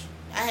 bitch,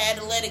 I had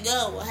to let it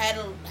go. I had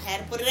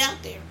to put it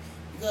out there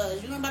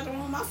because you ain't about to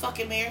ruin my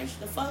fucking marriage.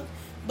 The fuck.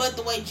 But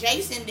the way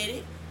Jason did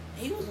it,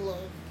 he was a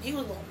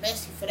little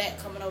messy for that,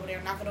 coming over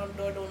there, knocking on the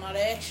door, doing all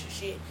that extra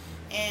shit.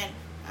 And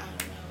I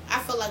don't know. I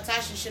feel like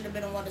Tasha should have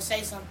been the one to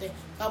say something.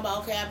 Talk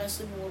about, okay, I've been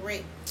sleeping with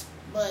Rick,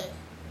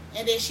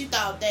 and then she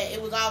thought that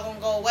it was all gonna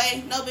go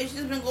away. No, bitch,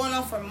 it's been going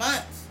on for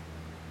months.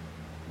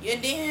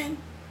 And then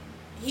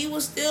you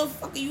was still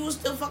fucking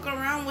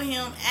around with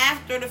him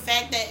after the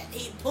fact that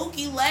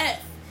Pookie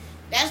left.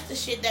 That's the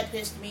shit that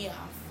pissed me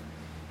off.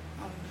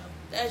 I don't know.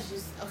 That's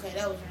just okay.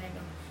 That was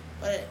random,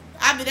 but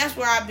that's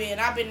where I've been.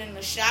 I've been in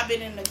the show. I've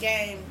been in the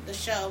game, the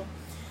show,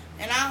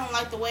 and I don't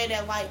like the way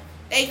that like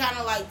they kind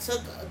of like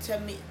took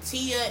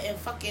Tia and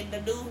fucking the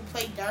dude who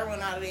played Derwin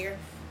out of there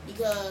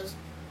because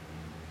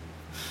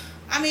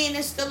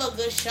it's still a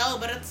good show,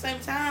 but at the same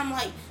time,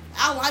 like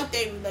I like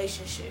their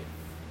relationship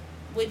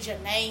with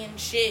Janae and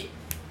shit.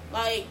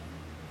 Like,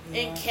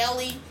 and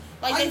Kelly.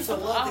 Like, I used to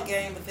love the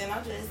game, but then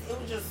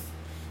it was just,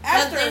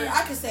 after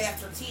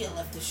Tia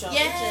left the show,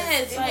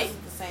 it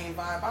wasn't the same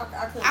vibe.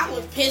 I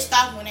was pissed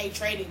off when they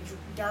traded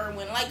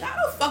Derwin. Like,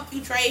 how the fuck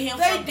you trade him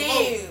for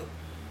Blue?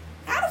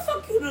 How the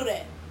fuck you do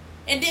that?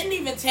 And didn't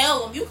even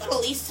tell him. You could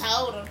at least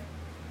told him.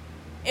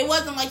 It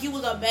wasn't like he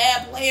was a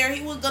bad player.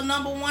 He was the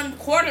number one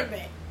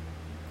quarterback.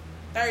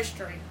 Third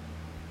string.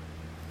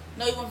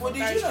 No, he went from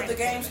did you know the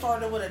game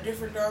started with a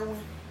different Derwin?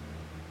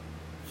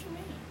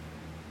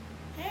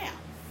 Yeah,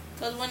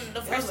 because when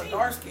the first was a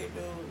dark skinned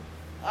dude.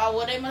 Oh,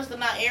 well, they must have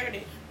not aired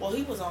it. Well,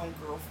 he was on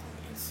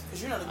Girlfriends.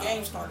 Because, the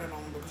game started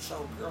on the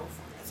show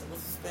Girlfriends. It was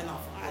a spinoff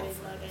of I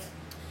didn't know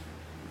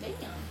that.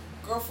 Damn.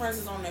 Girlfriends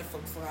is on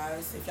Netflix,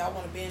 guys. If y'all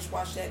want to binge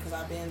watch that, because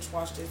I binge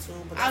watched it too.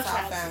 But that's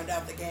how I found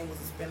out the game was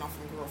a spinoff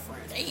from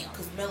Girlfriends. Damn.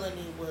 Because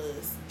Melanie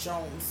was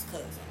Jones'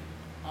 cousin.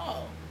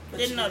 Oh. But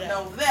didn't know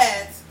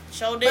that.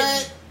 Show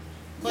didn't.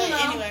 But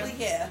anyway.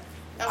 Yeah.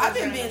 I've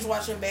been binge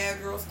watching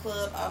Bad Girls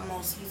Club. I'm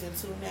on season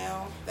 2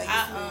 now. That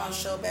used to be my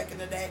show back in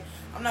the day.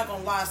 I'm not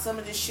gonna lie, some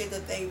of this shit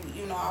that they,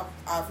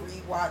 I've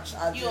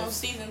rewatched. You on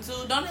season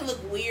 2? Don't it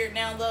look weird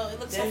now though? It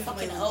looks so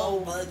fucking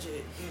old. Low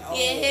budget.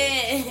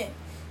 Yeah.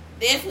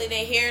 Definitely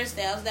their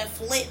hairstyles, that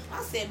flip.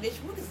 I said, bitch,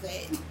 what is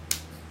that?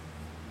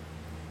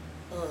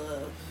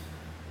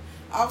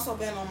 I also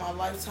been on my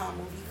Lifetime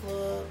movie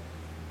club.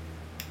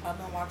 I've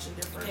been watching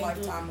different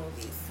Lifetime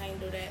movies. Can't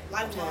do that.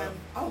 Lifetime.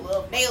 I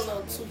love they a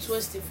little too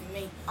twisted for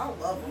me. I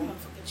love them.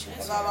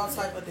 I got all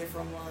type of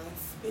different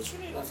ones. Bitch, you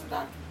need to go to the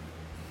doctor.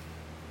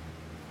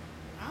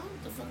 I don't know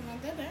what the fuck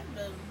like that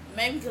happened.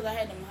 Maybe because I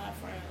had them hot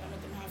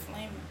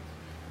flaming.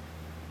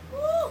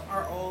 Woo!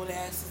 Our old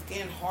ass is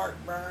getting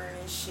heartburn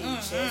and shit.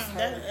 Chest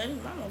hurt.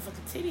 My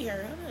motherfucking titty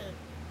hurt.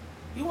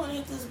 You want to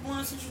hit this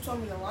blunt since you told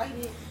me to light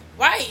it?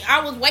 Right. I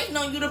was waiting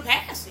on you to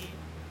pass it.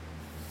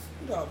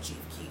 You know, Chief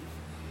Keef.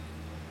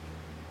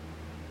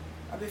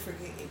 I be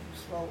forgetting you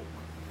smoke.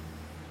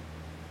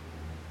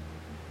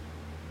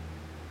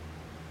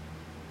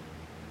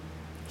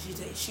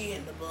 She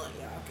in the blunt,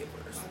 y'all. Give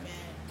her a second.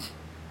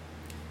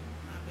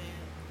 My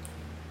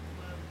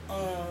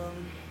bad.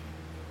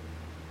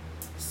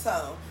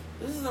 So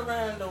this is a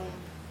random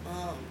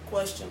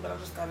question, but I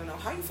just gotta know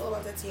how you feel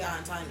about that T.I.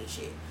 and Tiny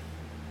shit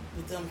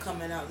with them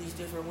coming out. These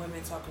different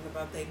women talking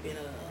about they've been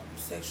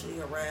sexually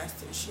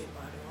harassed and shit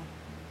by them.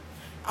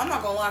 I'm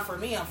not gonna lie, for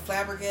me, I'm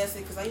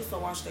flabbergasted because I used to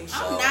watch their show.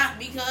 I'm not,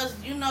 because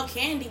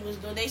Candy was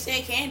doing. They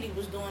said Candy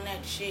was doing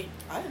that shit.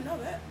 I didn't know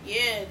that.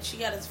 Yeah, she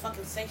got a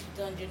fucking sex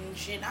dungeon and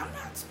shit. I'm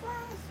not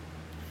surprised.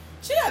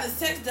 She got a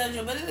sex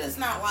dungeon, but it is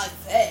not like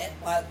that.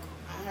 Like,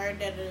 I heard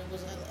that it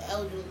was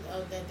elderly,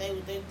 that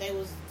they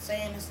was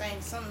saying the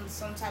same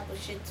some type of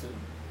shit too.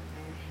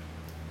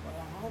 Well,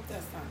 I hope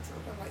that's not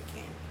true. I like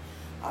Candy.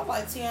 I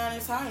like Tiana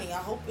and Tiny. I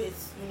hope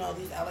it's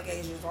these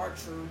allegations are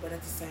true, but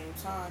at the same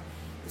time,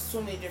 there's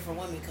too many different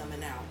women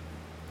coming out.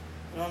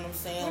 You know what I'm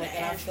saying?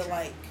 And I feel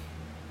like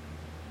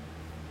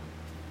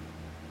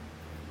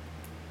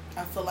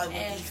with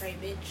ashtray,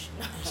 bitch.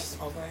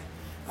 Okay.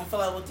 I feel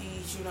like with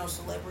these,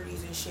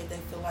 celebrities and shit, they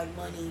feel like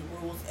money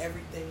rules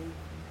everything.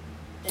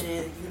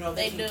 And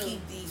they can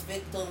keep these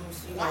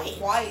victims,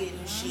 quiet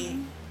and shit.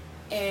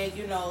 And,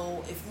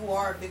 if you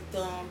are a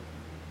victim,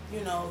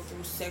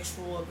 through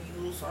sexual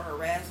abuse or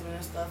harassment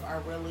and stuff, I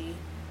really,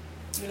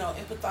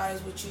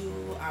 empathize with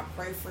you. I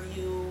pray for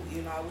you.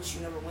 I wish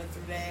you never went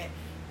through that.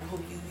 I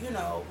hope you,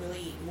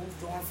 really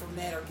moved on from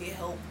that or get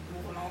help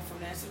moving on from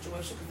that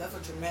situation, because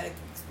that's a traumatic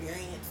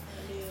experience,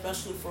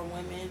 especially for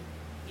women.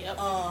 Yep.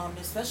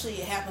 Especially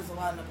it happens a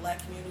lot in the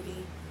black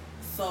community.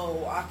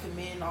 So I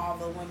commend all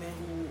the women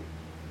who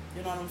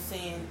You know what I'm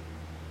saying?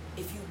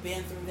 If you've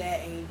been through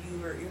that and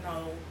you're,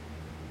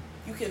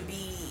 you can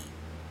be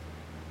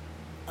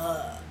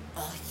a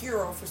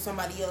hero for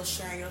somebody else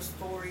sharing your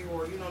story,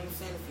 or you know what I'm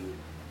saying.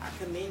 I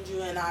commend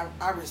you and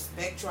I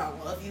respect you. I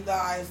love you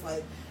guys.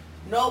 Like,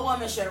 no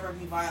woman should ever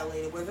be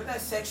violated, whether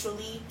that's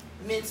sexually,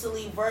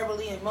 mentally,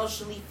 verbally,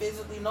 emotionally,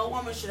 physically. No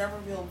woman should ever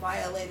feel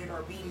violated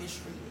or be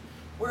mistreated.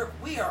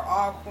 We are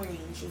all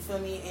queens, you feel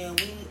me? And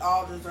we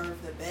all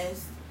deserve the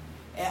best.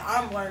 And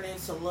I'm learning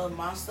to love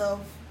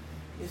myself.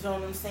 You feel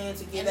what I'm saying?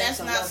 To get and back that's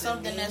to not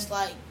something that's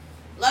like,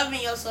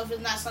 loving yourself is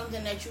not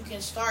something that you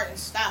can start and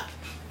stop.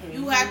 Mm-hmm.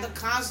 You have to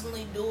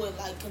constantly do it,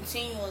 like,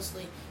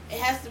 continuously. It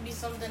has to be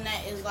something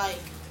that is like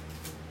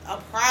a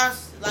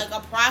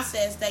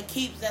process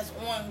that's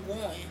ongoing.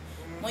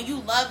 Mm-hmm. When you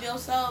love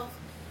yourself,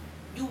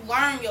 you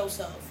learn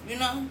yourself, you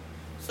know?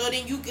 So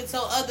then you can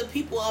tell other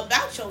people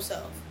about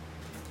yourself.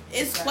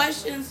 It's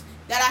questions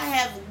that I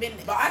have been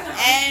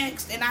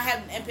asked and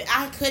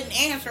I couldn't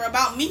answer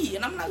about me,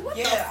 and I'm like, what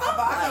the fuck? But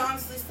I can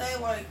honestly say,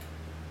 like,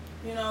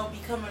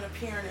 becoming a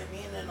parent and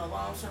being in a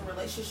long-term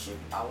relationship,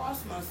 I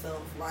lost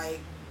myself.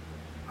 Like,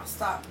 I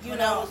stopped, when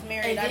I was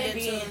married, and I then did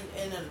being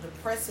too. in a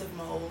depressive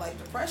mode. Like,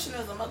 depression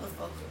is a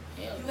motherfucker.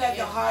 Yeah, you have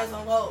your highs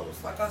and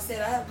lows. Like I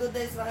said, I have good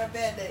days and I have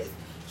bad days.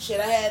 Shit,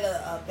 I had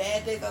a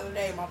bad day the other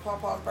day. My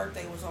papa's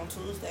birthday was on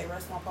Tuesday.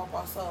 Rest my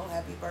papa's soul.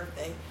 Happy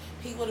birthday.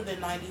 He would have been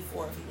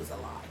 94 if he was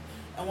alive.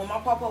 And when my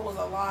papa was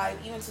alive,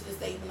 even to this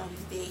day, even though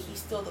he's dead, he's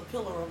still the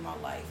pillar of my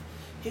life.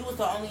 He was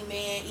the only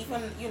man,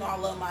 even, I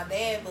love my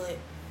dad, but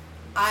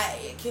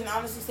I can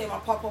honestly say my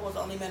papa was the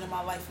only man in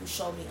my life who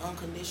showed me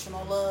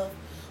unconditional love,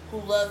 who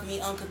loved me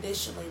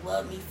unconditionally,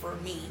 loved me for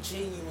me,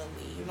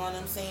 genuinely. You know what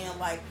I'm saying?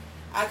 Like,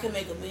 I could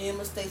make a million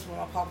mistakes, but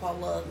my papa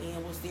loved me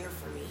and was there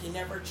for me. He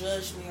never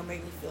judged me or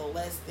made me feel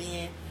less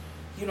than.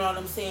 You know what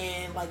I'm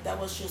saying? Like, that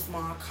was just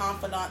my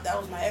confidant. That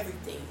was my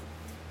everything.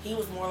 He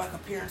was more like a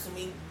parent to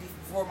me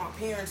before my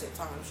parents at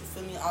times. You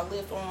feel me? I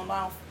lived on and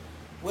off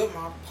with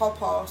my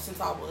papa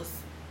since I was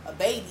a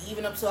baby,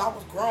 even up till I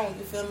was grown.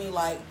 You feel me?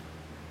 Like,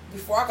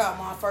 before I got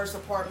my first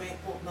apartment,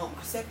 my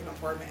second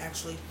apartment,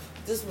 actually.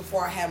 This was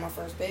before I had my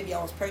first baby.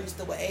 I was pregnant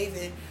still with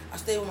Avon. I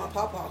stayed with my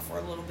papa for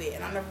a little bit.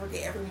 And I never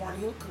forget, every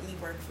morning he would cook me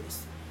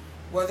breakfast.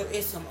 Whether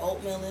it's some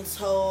oatmeal and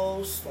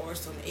toast or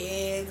some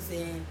eggs.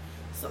 And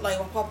so, like,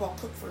 my papa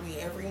cooked for me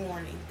every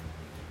morning.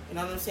 You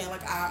know what I'm saying?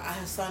 Like, I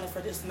had signed up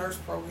for this nurse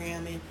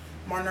program. And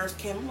my nurse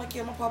came. I'm like,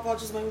 yeah, my papa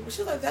just made me. But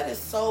she was like, that is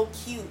so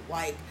cute.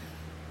 Like,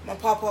 my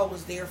papa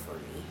was there for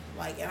me.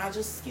 Like, and I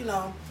just,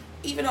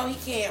 even though he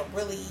can't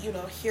really,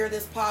 hear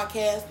this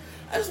podcast,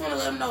 I just want to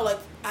let him know, like,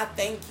 I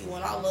thank you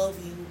and I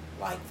love you,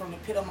 like, from the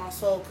pit of my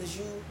soul, because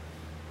you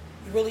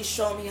really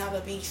showed me how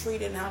to be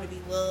treated and how to be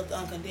loved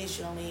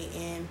unconditionally,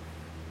 and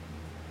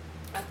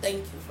I thank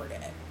you for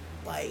that.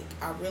 Like,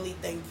 I really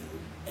thank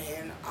you,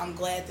 and I'm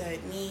glad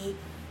that me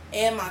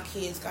and my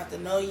kids got to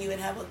know you and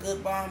have a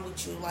good bond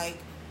with you. Like,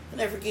 I'll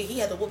never forget, he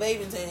had to whoop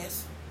Avon's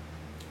ass,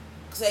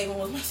 because Avon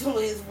was messing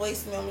with his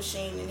voicemail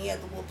machine, and he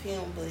had to whoop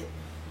him, but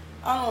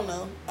I don't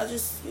know. I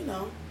just,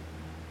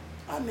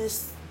 I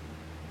miss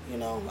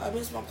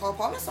my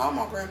papa. I miss all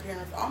my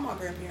grandparents. All my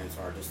grandparents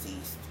are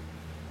deceased.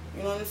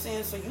 You know what I'm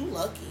saying? So you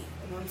lucky.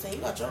 You know what I'm saying?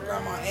 You got your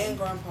grandma and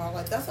grandpa.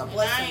 Like, that's a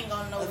blessing. I ain't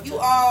gonna know if you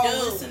all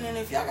listening,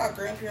 if y'all got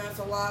grandparents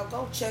alive,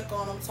 go check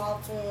on them,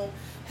 talk to them,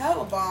 have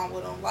a bond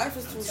with them. Life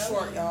is too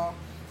short, y'all.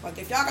 Like,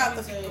 if y'all got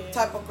the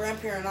type of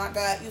grandparent I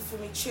got, you feel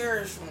me,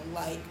 cherish them.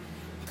 Like,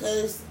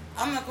 because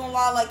I'm not gonna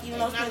lie, like, even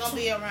though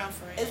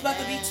it's about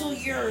to be 2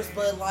 years,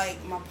 but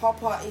like, my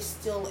papa is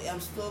I'm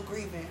still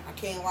grieving. I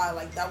can't lie.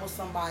 Like, that was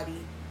somebody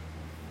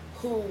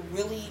who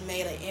really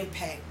made an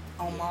impact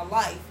on my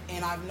life,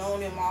 and I've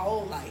known him my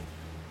whole life,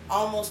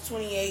 almost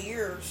 28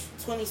 years,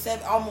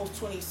 almost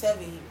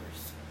 27 years.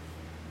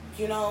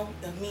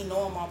 Of me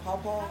knowing my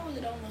papa. How was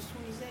it almost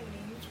 27?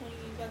 You 20?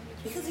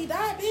 Because he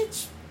died,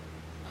 bitch.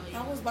 Oh,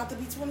 yeah. I was about to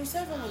be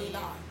 27 when he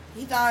died.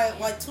 He died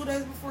like 2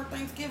 days before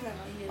Thanksgiving.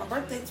 My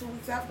birthday 2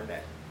 weeks after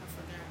that. I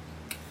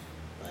forgot.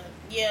 But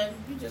yeah,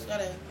 you just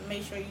gotta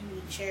make sure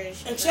you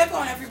cherish and check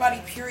on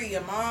everybody. Period.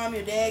 Your mom,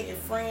 your dad, your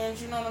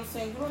friends. You know what I'm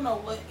saying? You don't know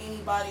what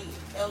anybody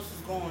else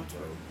is going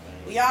through.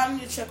 But y'all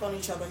need to check on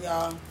each other,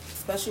 y'all.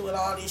 Especially with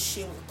all this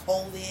shit with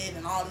COVID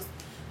and all this.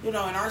 In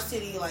our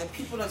city, like,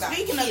 people done got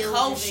Speaking killed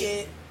of COVID, and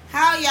shit.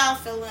 How y'all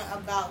feeling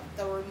about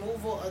the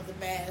removal of the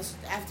mask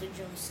after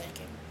June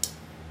 2nd?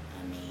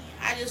 I mean,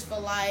 I just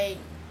feel like,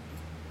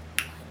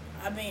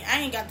 I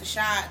ain't got the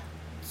shot,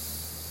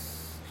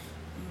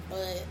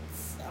 but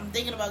I'm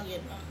thinking about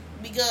getting them.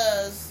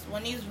 Because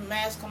when these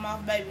masks come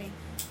off, baby,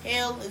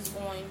 hell is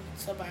going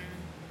to burn.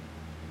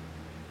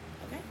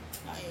 Okay?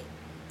 Like,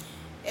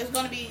 it's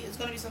gonna be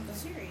something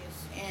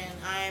serious.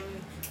 And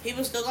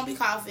people still gonna be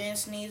coughing,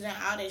 sneezing,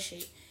 all that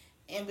shit.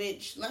 And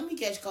bitch, let me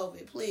catch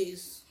COVID,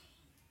 please.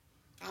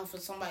 Out for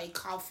somebody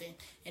coughing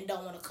and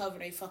don't want to cover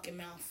their fucking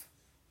mouth.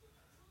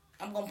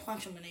 I'm gonna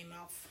punch them in their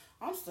mouth.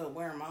 I'm still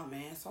wearing my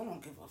mask. I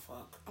don't give a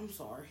fuck. I'm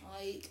sorry.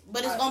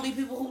 But it's gonna be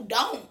people who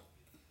don't.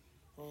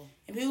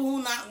 And people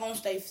who not gonna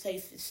stay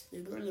safe,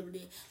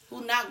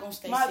 who not gonna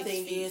stay. My 6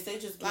 thing feet. is, they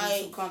just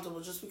get too comfortable.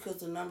 Just because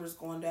the numbers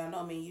going down,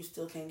 don't mean you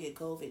still can't get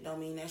COVID. Don't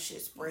mean that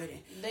shit's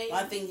spreading.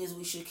 My thing is,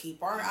 we should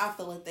keep I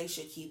feel like they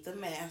should keep the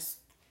mask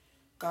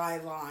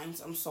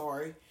guidelines. I'm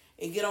sorry.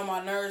 It get on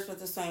my nerves, but at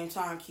the same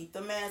time, keep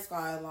the mask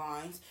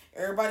guidelines.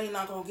 Everybody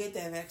not gonna get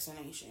that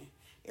vaccination.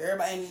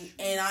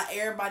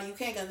 Everybody, you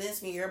can't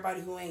convince me.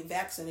 Everybody who ain't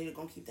vaccinated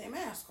gonna keep their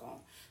mask on.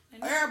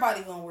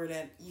 Everybody gonna wear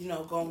that.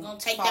 Gonna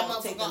take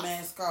the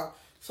mask off.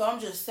 So I'm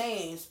just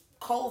saying,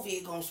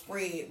 COVID gonna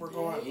spread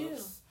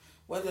regardless,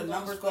 whether the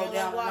numbers go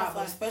down or not.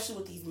 But especially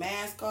with these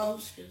masks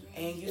off,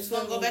 and it's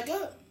gonna go back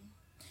up.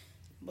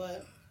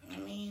 But I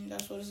mean,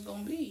 that's what it's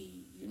gonna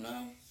be.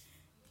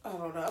 I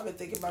don't know. I've been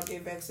thinking about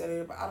getting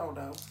vaccinated, but I don't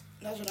know.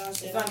 That's what I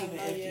said. It's not even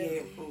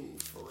FDA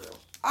approved, for real.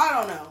 I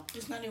don't know.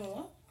 It's not even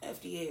what?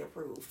 FDA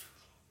approved.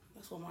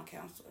 That's what my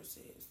counselor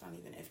said. It's not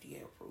even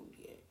FDA approved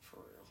yet, for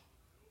real.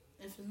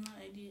 If it's not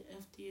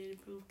FDA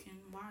approved,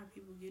 why are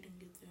people getting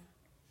it then?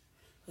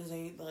 Because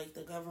they,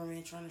 the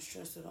government trying to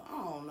stress it.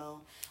 I don't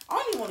know. I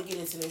don't even want to get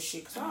into this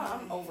shit because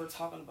I'm over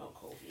talking about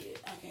COVID.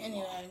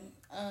 Anyway,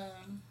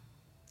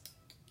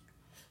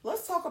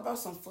 let's talk about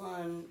some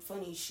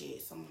funny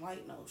shit, some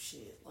light note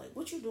shit. Like,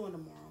 what you doing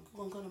tomorrow? You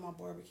gonna come to my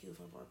barbecue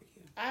for barbecue?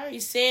 I already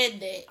said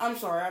that. I'm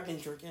sorry, I've been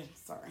drinking.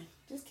 Sorry,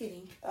 just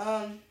kidding.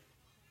 And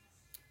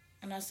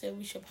I said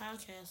we should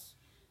podcast,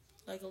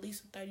 like at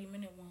least a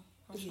 30-minute one.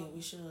 Yeah,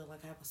 we should have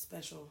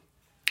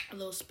a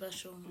little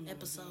special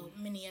episode,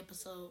 mini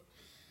episode.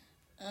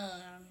 I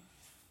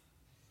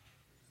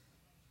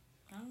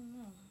don't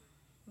know.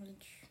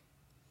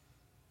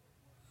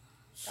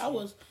 I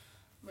was,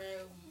 bro.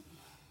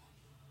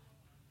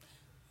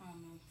 I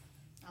don't know.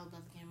 I was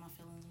about to get in my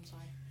feelings. I'm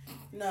sorry.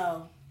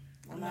 No,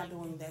 I'm not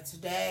doing that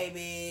today,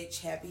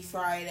 bitch. Happy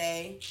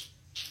Friday.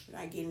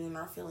 Not getting in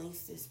our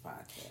feelings this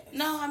podcast.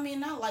 No, I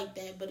mean, not like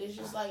that, but it's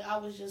just like I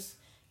was just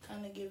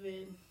kind of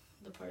giving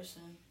the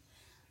person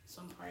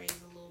some praise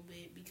a little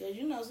bit because,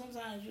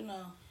 sometimes,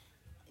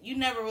 you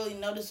never really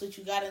notice what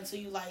you got until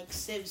you,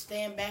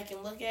 stand back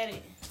and look at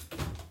it.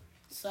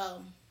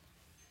 So,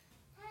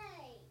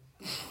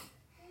 I'm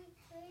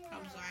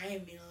sorry, I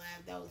didn't mean to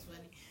laugh. That was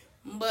funny.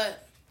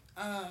 But,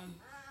 I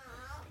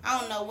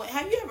don't know.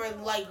 Have you ever,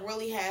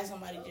 really had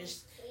somebody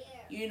just,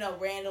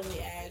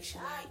 randomly ask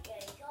you,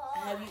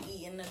 have you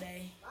eaten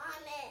today?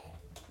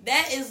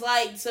 That is,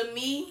 to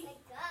me,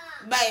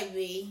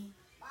 baby,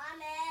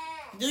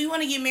 do you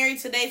want to get married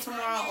today,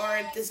 tomorrow,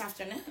 or this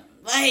afternoon?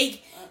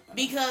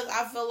 Because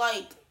I feel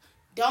like,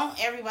 don't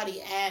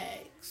everybody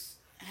ask,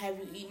 have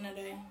you eaten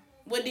today?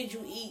 What did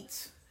you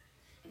eat?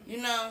 I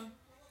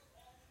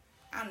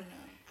don't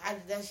know.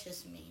 That's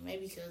just me.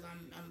 Maybe because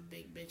I'm a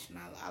big bitch and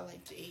I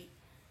like to eat.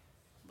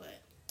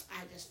 But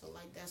I just feel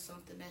like that's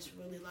something that's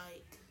really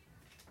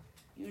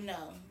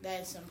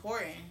that's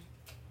important.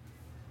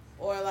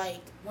 Or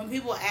when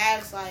people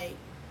ask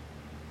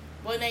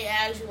when they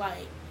ask you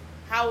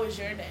how was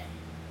your day?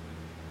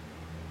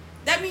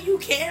 That mean you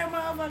care,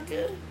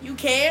 motherfucker. You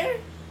care?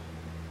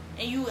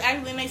 And you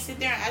actually may sit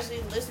there and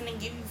actually listen and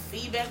give you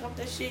feedback on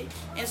that shit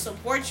and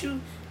support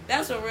you.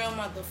 That's a real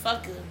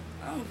motherfucker.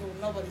 I don't know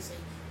what nobody say.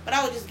 But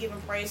I would just give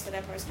praise to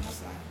that person.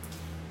 That's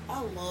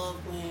I love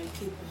when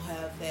people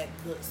have that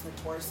good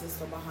support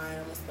system behind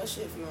them,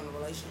 especially if you're in a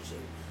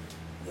relationship.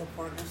 Your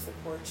partner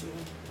supports you.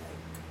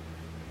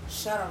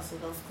 Shout out to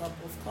those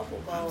couples. Couple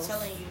goals. I'm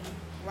telling you.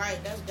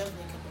 Right, that's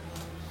definitely a couple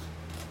goals.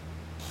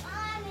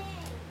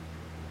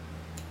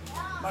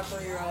 My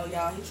 3-year-old,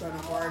 y'all, he's trying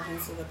to barge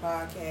into the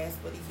podcast,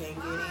 but he can't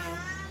get in.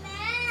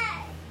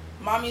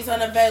 Mommy's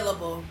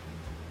unavailable.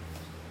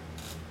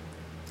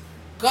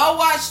 Go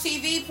watch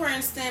TV,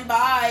 Princeton.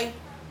 Bye.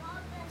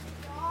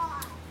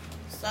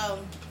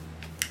 So,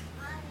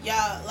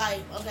 y'all,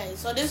 okay,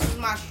 so this is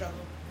my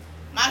struggle.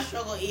 My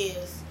struggle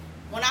is,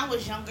 when I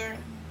was younger,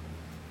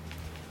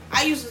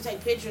 I used to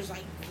take pictures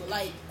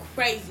like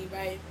crazy,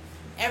 right?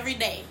 Every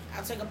day,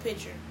 I took a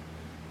picture.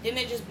 Then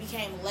it just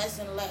became less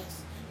and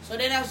less. So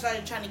then I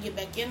started trying to get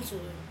back into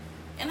it.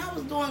 And I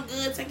was doing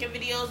good, taking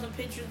videos and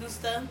pictures and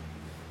stuff.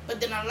 But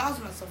then I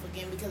lost myself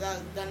again because I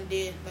done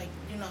did,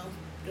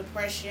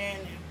 depression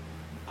and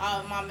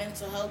all my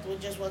mental health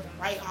just wasn't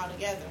right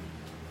altogether.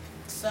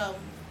 So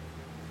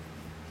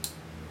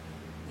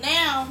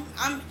now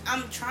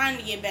I'm trying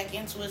to get back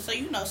into it. So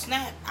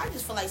Snap. I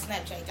just feel like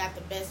Snapchat got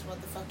the best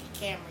motherfucking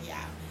camera, y'all.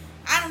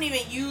 I don't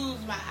even use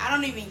my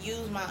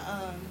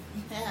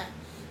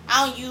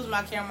I don't use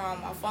my camera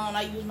on my phone.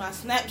 I use my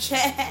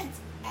Snapchat.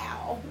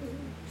 Ow.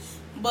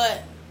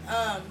 But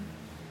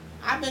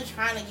I've been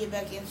trying to get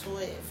back into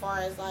it as far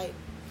as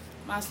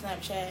my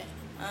Snapchat.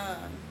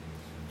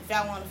 If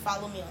y'all want to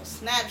follow me on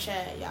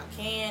Snapchat, y'all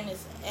can.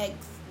 It's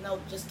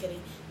just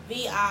kidding.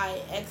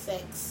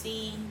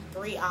 VIXXC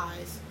 3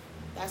 eyes.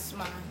 That's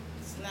my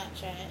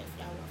Snapchat. If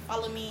y'all want to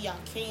follow me, y'all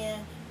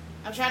can.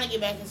 I'm trying to get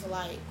back into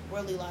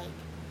really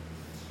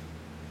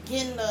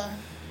getting the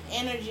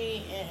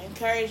energy and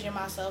encouraging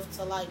myself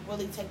to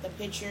really take the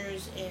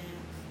pictures and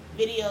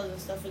videos and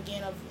stuff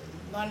again of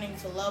learning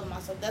to love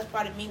myself. That's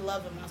part of me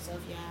loving myself,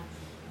 y'all.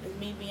 is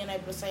me being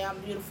able to say I'm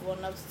beautiful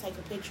enough to take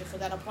a picture.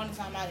 Because at a point in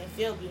time, I didn't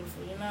feel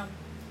beautiful, you know?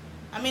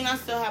 I mean, I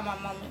still have my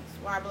moments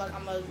where I be like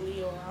I'm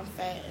ugly or I'm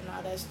fat and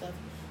all that stuff.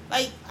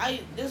 Like,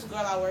 this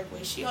girl I work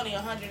with, she only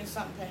 100 and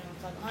something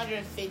pounds, like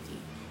 150,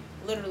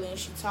 literally, and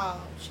she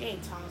tall. She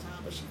ain't tall,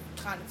 but she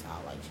kind of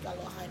tall. Like, she got a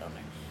little height on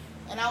her.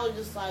 And I was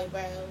just like,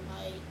 bro,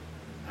 like,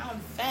 I'm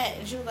fat.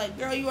 And she was like,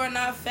 girl, you are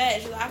not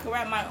fat. She was like, I can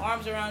wrap my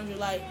arms around you.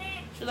 Like,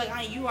 she was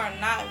like, you are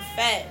not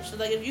fat. She was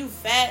like, if you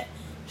fat,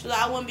 she was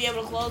like, I wouldn't be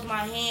able to close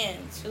my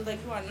hands. She was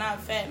like, you are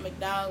not fat,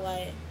 McDowell.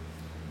 Like,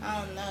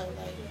 I don't know,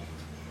 like,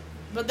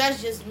 but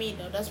that's just me,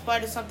 though. That's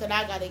part of something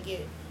I gotta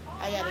get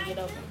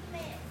over.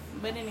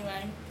 But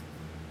anyway,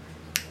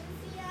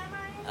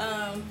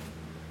 on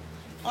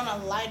a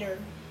lighter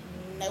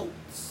note,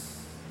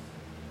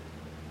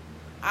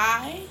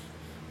 I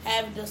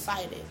have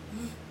decided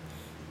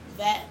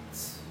that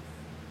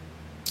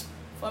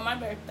for my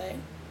birthday,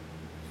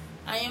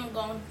 I am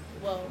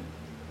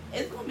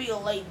it's going to be a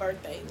late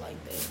birthday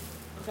like that,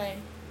 okay?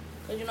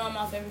 Because, you know, I'm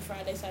off every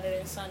Friday, Saturday,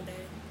 and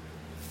Sunday.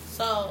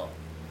 So,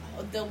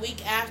 the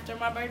week after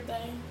my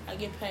birthday, I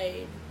get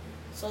paid.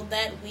 So,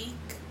 that week,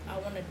 I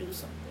want to do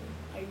something.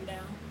 Are you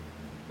down?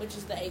 Which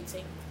is the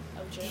 18th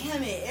of June.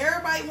 Damn it.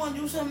 Everybody want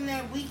to do something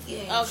that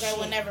weekend. Okay,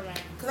 well, never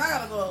mind. Because I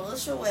got to go to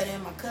Alicia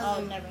wedding. My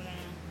cousin. Oh, never mind.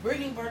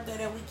 Brittany's birthday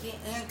that weekend.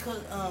 And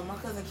my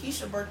cousin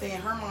Keisha's birthday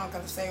and her mom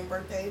got the same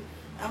birthday.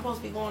 I'm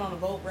supposed to be going on a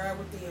boat ride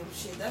with them.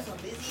 Shit, that's a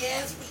busy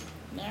ass week.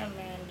 Never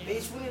mind.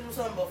 Bitch, we need to do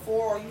something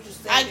before or you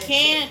just say I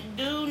can't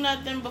do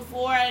nothing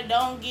before I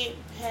don't get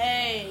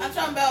paid. I'm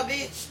talking about,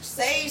 bitch,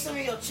 save some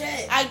of your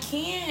check. I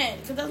can't,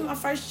 because that's my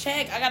first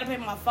check. I got to pay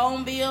my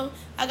phone bill.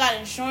 I got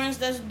insurance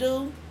that's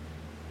due.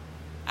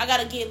 I got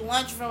to get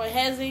lunch from a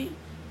Hezzy.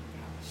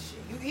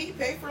 Shit, he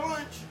paid for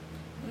lunch?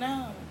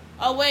 No.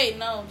 Oh, wait,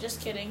 no, just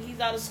kidding. He's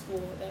out of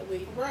school that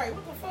week. Right,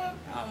 what the fuck?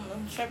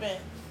 I'm tripping.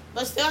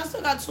 But still, I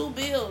still got 2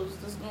 bills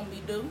that's going to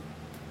be due.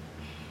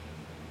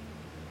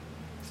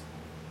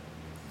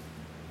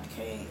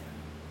 Okay.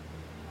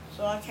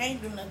 So I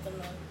can't do nothing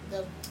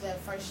that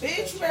first.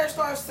 Bitch, you better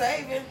start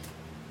saving.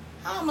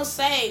 How I'm gonna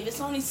save?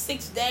 It's only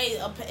 6 days.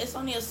 It's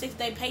only a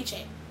 6-day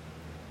paycheck.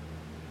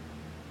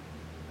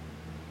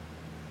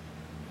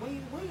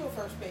 When your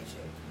first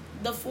paycheck?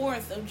 The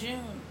 4th of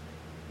June.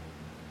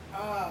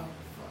 Oh,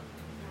 fuck.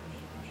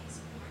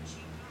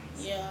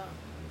 Yeah.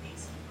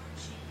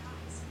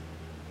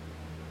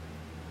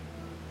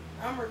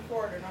 I'm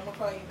recording. I'm gonna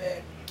call you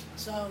back.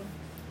 So,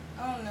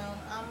 I don't know.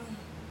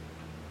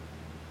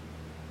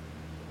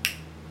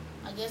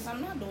 I guess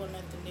I'm not doing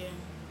nothing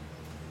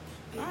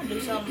then. I'll do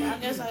something. I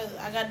guess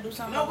I gotta do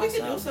something. No, we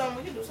myself. can do something.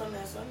 We can do something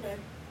that Sunday.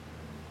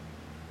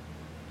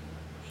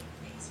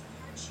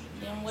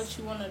 Then what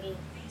you wanna do?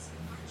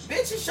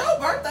 Bitch, it's your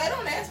birthday.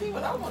 Don't ask me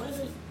what I wanna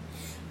do.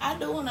 I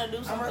do wanna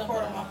do something. I'm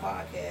recording my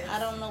podcast. I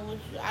don't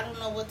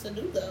know what to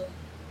do though.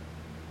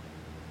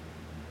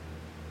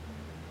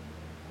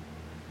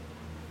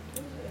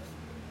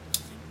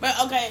 But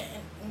okay,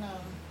 no.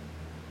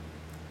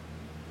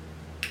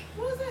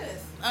 What is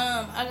this?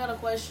 I got a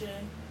question.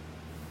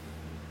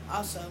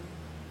 Also.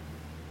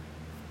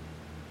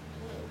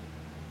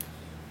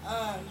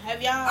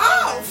 Have y'all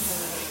Oh,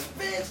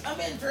 bitch, I've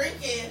been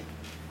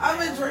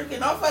drinking.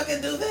 Don't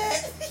fucking do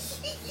that.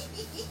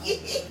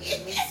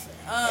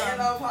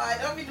 And I'm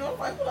like, don't be doing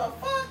like, what the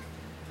fuck?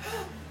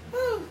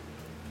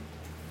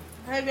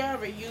 Have y'all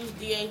ever used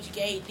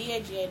DHgate?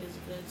 DHgate is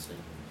good too.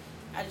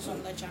 I just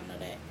want to let y'all know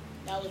that.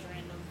 That was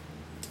random.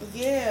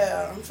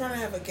 Yeah, I'm trying to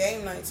have a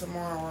game night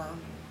tomorrow.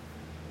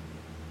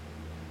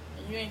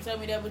 You ain't tell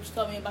me that, but you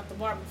told me about the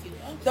barbecue.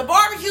 Okay. The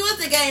barbecue is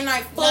the game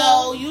night, fool.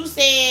 No, you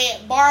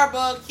said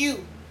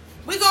barbecue.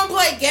 We gonna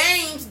play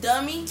games,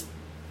 dummy.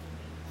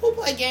 Who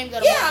play games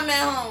at a I'm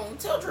at home.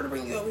 Tell Drew to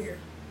bring you over here.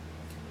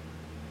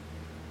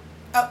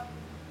 Oh,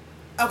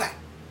 okay.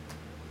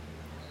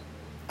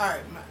 All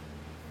right, my.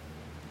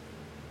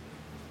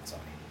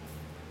 Sorry.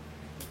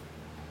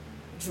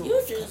 Drew,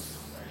 You just.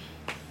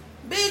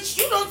 Bitch,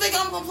 you don't think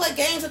I'm gonna play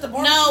games at the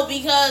barbecue? No,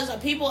 because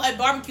people at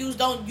barbecues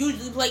don't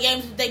usually play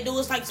games. If they do,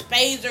 it's like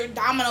spades or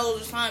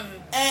dominoes or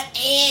something.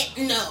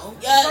 No.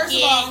 First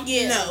of all,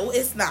 no,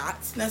 it's not.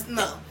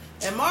 No.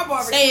 And my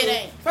barbecue. Say it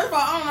ain't. First of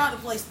all, I don't know how to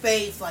play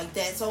spades like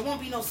that, so it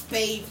won't be no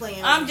spade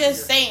playing. I'm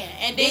just saying.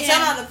 And then I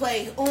know how to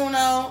play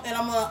Uno, and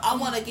I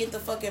want to get the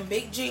fucking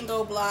big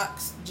Jenga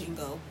blocks.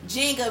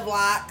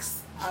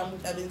 I've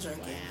been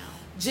drinking.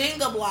 Wow.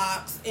 Jenga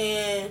blocks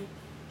and.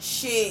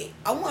 Shit,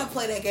 I want to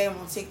play that game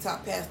on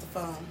TikTok, pass the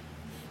phone.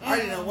 I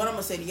already know what I'm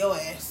going to say to your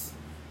ass.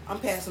 I'm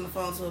passing the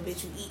phone to a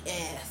bitch who eat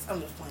ass. I'm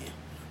just playing.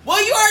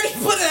 Well, you already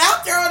put it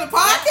out there on the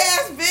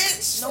podcast,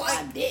 bitch. No,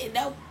 I didn't.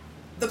 No.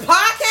 The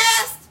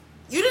podcast?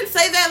 You didn't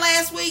say that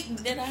last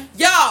week? Did I?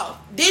 Y'all,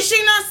 did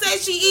she not say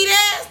she eat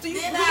ass?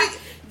 Did I?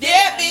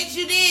 Yeah, bitch,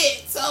 you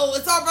did. So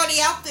it's already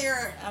out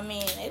there. I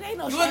mean, it ain't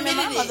no You shame in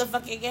my admitted it.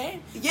 motherfucking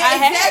game. Yeah,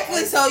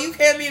 exactly. So you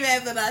can't be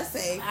mad that I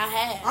say. I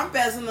have. I'm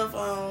passing the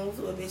phone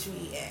to a bitch who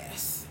eat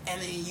ass.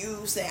 And then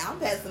you say, I'm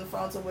passing the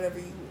phone to whatever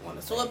you want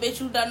to say. So a bitch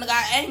who done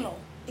got anal.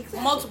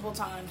 Exactly. multiple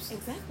times.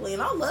 Exactly,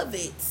 and I love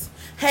it.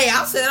 Hey,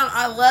 I said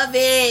I love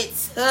it.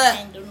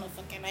 I ain't do no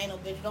fucking anal,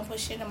 bitch. Don't put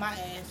shit in my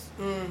ass.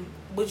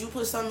 Would you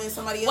put something in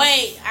somebody else?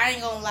 Wait, I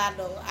ain't gonna lie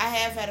though. I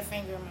have had a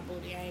finger in my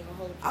booty. I ain't gonna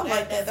hold it. I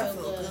like that. That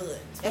feel good.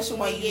 That's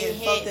why you get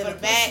fucked in the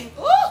back.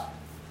 pussy. Ooh,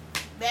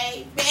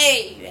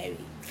 baby.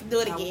 Do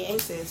it again. We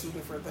said two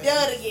different things. Do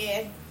it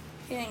again.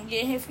 You ain't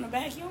getting hit from the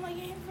back. You don't like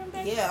getting hit from the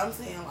back? Yeah, I'm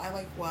saying I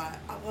like why.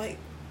 I like.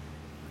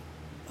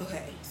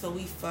 Okay, so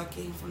we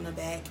fucking from the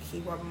back. He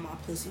rubbing my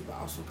pussy, but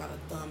also got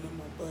a thumb in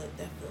my butt.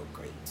 That feel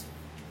great.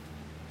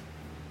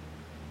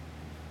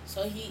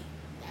 So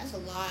that's a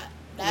lot.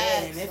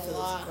 Yeah, and it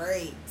feels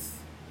great.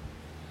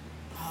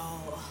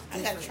 Oh, I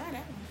gotta try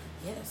that one.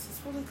 Yes,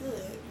 it's really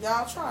good.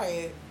 Y'all try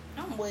it.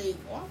 I'm weak.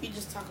 Why we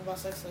just talk about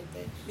sex like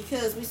that?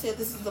 Because we said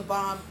this is the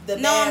bomb.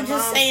 I'm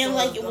just saying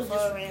like it was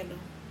just random.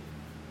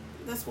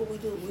 That's what we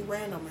do. We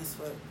random as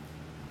fuck.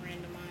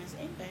 Randomized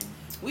anything.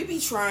 We be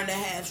trying to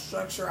have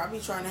structure. I be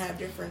trying to have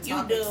different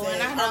topics. You do,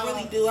 and I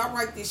really do. I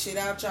write this shit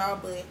out, y'all,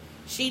 but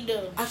she do.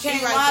 I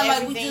can't lie.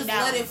 Like we just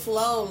let it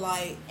flow,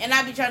 like. And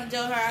I be trying to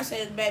tell her. I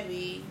said,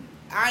 baby,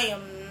 I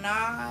am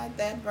not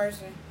that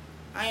person.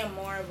 I am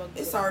more of a.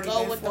 It's already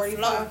go been with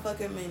 45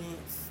 fucking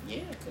minutes.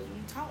 Yeah, because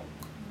we talk.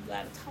 You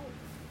gotta talk.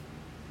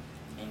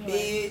 Anyway.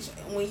 Bitch,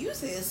 when you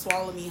said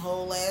swallow me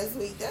whole last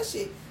week, that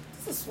shit.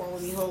 This is swallow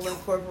me whole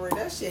incorporated.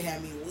 That shit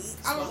had me weak.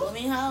 Swallow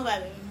me whole,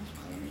 baby.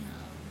 Swallow me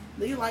whole.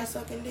 Do you like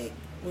sucking dick?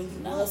 When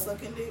you was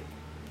sucking dick?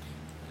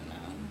 No.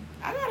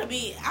 I gotta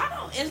be. I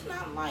don't. It's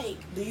not like.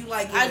 Do you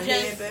like getting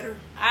head better?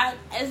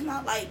 It's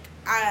not like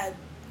I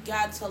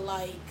got to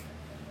like.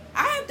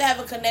 I have to have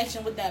a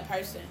connection with that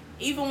person,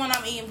 even when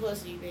I'm eating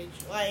pussy,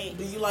 bitch. Like.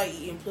 Do you like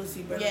eating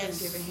pussy better than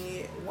giving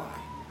head? Why?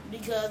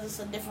 Because it's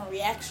a different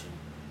reaction.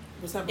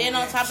 What's up? Then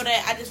on top of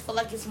that, I just feel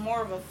like it's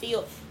more of a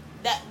feel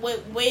that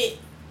with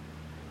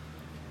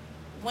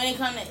when it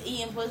comes to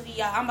eating pussy,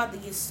 y'all, I'm about to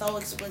get so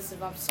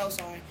explicit. I'm so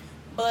sorry,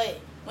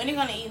 but when it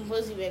comes to eating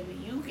pussy, baby,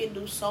 you can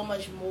do so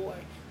much more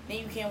than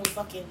you can with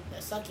fucking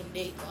sucking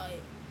dick. Like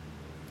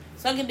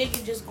sucking dick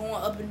is just going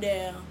up and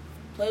down,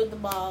 play with the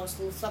balls,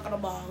 suck on the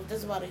balls.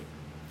 That's about it.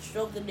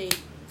 Stroke the dick,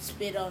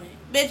 spit on it,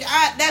 bitch.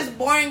 That's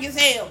boring as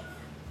hell,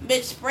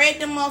 bitch.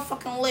 Spread them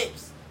motherfucking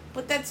lips,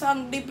 put that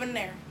tongue deep in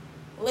there.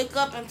 Lick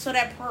up into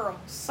that pearl.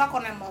 Suck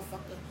on that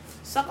motherfucker.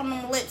 Suck on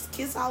them lips.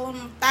 Kiss all on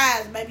them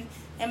thighs, baby.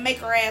 And make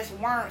her ass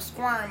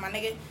squirm, my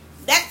nigga.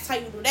 That's how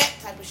you do that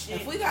type of shit.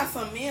 If we got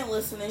some men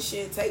listening,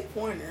 shit, take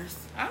pointers.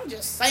 I'm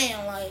just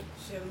saying, like.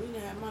 Shit, we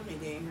didn't have my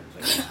nigga in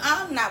here.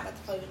 I'm not about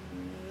to play with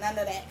none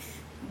of that.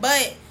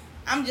 But,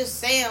 I'm just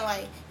saying,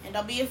 like, and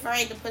don't be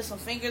afraid to put some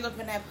fingers up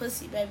in that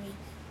pussy, baby.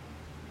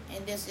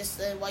 And this just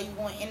while you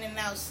going in and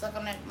out, suck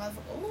on that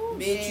motherfucker. Ooh,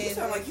 bitch, you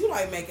sound like you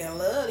like making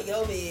love to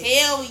your bitch.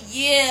 Hell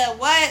yeah,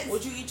 what?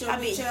 Would you eat your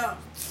bitch out?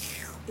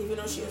 Even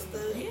though she a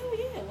stud? Hell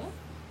yeah, what?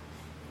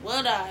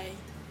 Would I?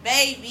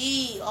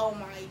 Baby, oh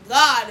my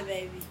God,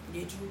 baby.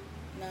 Did you?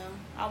 No,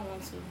 I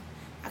want to.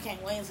 I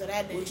can't wait until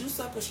that day. Would you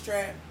suck a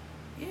strap?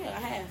 Yeah, I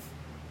have.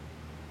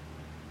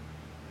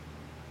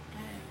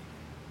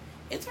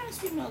 It turns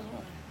females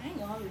on. I ain't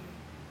gonna hold you.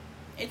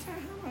 It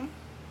turns her on.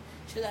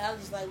 I was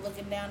just like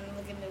looking down and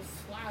looking at the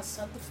fly.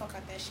 Suck the fuck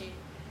out that shit.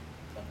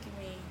 Fuck you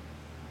mean?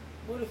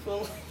 What it feel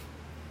like?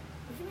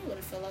 What you mean what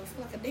it feel like? It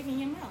feel like a dick in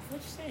your mouth.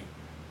 What you say?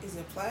 Is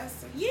it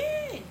plastic?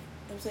 Yeah.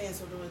 I'm saying,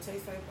 so do it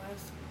taste like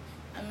plastic?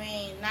 I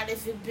mean, not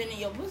if it's been in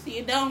your pussy.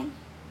 It don't.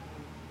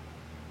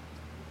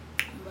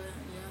 But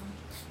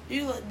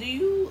yeah. Do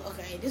you?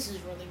 Okay, this is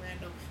really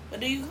random.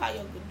 But do you call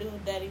your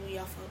dude daddy when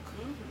y'all fuck?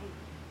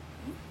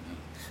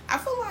 I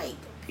feel like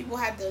people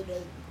have to.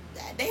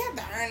 They have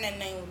to earn that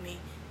name with me.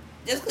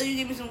 Just because you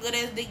give me some good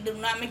ass dick do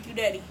not make you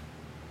daddy.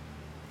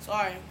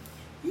 Sorry.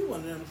 You one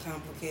of them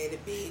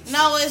complicated bitch.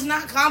 No, it's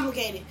not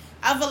complicated.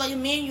 I feel like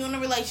me and you in a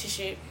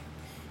relationship,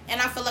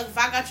 and I feel like if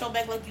I got your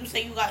back, like you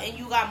say you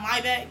got my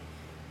back,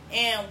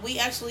 and we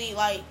actually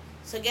like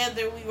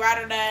together, we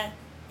ride or die,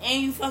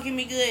 and you fucking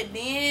me good,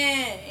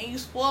 then and you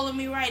spoiling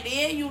me right,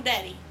 then you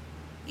daddy.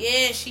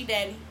 Yeah, she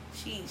daddy.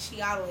 She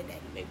all the way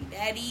daddy, baby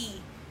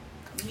daddy.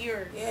 Come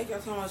here. Yeah, y'all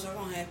talking about y'all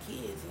gonna have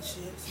kids and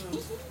shit.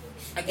 So.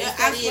 I guess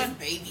that is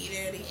baby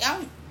daddy.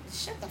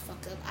 Shut the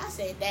fuck up. I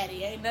said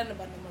daddy. Ain't nothing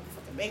about no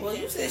motherfucking baby. Well,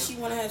 you said she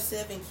want to have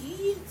 7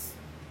 kids.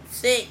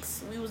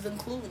 6. We was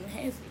including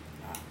Hezzy.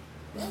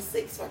 That's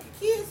 6 fucking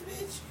kids,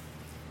 bitch.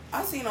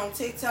 I seen on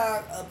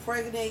TikTok a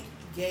pregnant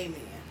gay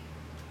man.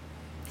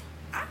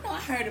 I know I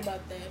heard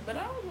about that, but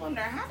I was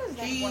wondering how does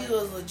that work? He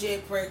was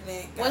legit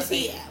pregnant. Was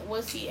he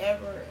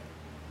ever?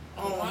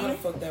 I don't know how the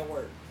fuck that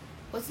worked.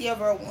 Was he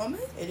ever a woman?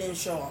 It didn't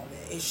show all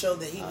that. It showed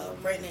that he was a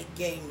pregnant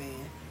gay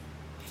man.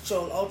 It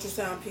showed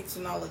ultrasound pics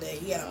and all of that.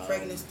 He had a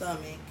pregnant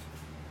stomach.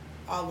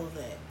 All of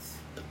that.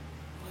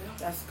 Well,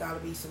 that's got to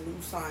be some new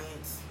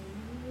science.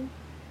 Mm-hmm.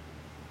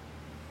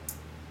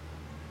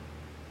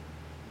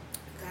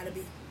 Gotta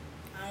be.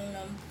 I don't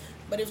know.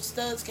 But if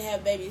studs can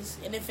have babies,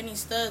 and if any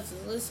studs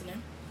is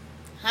listening,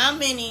 how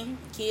many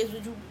kids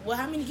would you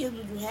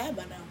have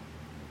by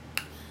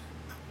now?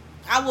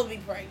 I would be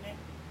pregnant.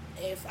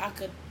 If I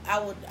could, I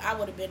would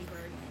have been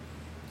pregnant.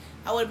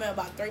 I would have been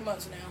about 3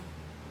 months now.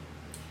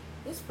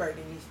 It's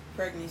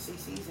pregnancy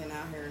season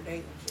out here in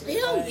Dayton.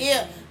 Hell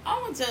yeah.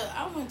 I went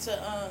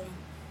to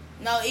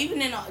no, even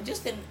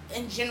just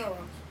in general.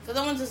 Cause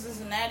I went to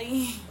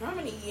Cincinnati. How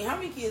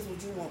many kids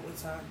would you want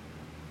with Ty?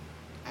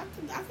 I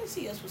could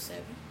see us with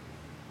 7.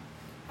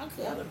 I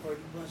could. Y'all a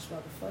pretty bunch of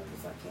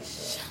motherfuckers. I can't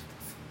Shut tell. the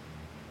fuck.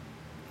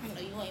 I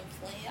know you ain't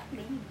playing. I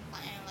know you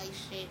playing like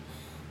shit.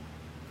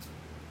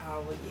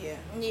 Oh, well, yeah.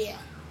 Yeah.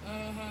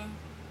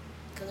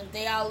 Cause if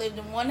they all lived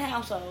in one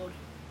household.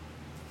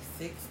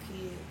 6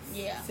 kids.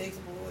 Yeah. 6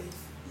 boys.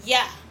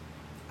 Yeah.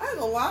 I ain't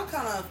gonna lie,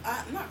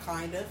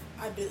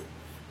 I do.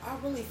 I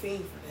really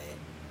fiend for that.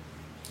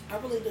 I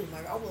really do.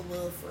 Like, I would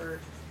love for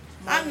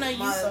my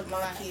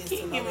kids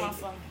to know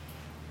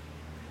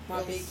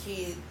my big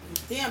kid.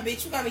 Damn,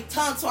 bitch, you got me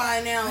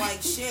tongue-twined now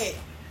like shit.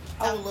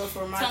 I would love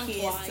for my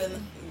kids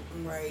to...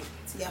 Right.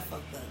 See, I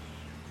fucked up.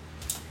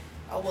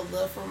 I would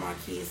love for my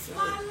kids to...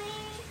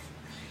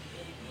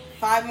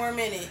 5 more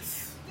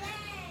minutes.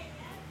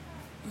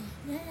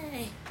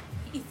 Yay.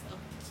 He's so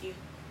cute.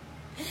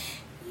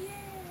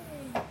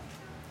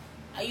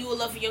 Yay. You would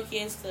love for your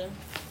kids to...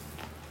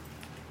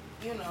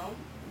 You know,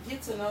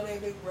 get to know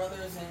their big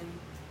brothers and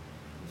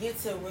get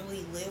to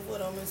really live with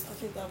them. I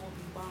think that would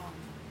be bomb.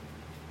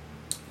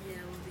 Yeah,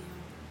 it would be.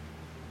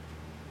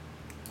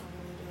 I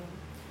really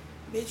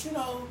do. Bitch, you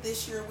know,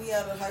 this year we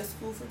out of high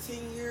school for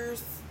 10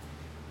 years.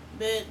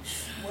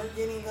 Bitch. We're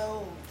getting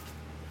old.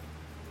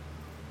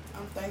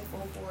 I'm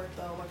thankful for it,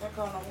 though. Like, I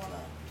kind of want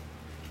to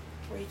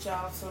reach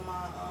out to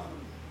my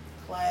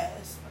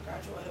class. I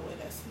graduated with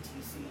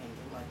SCTC and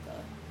do, like,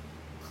 a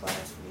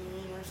class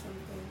reunion or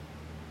something.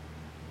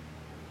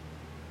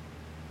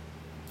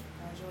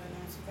 Graduated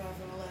in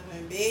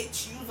 2011. Bitch,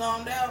 you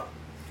zoned out?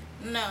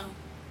 No.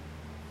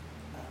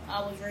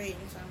 I was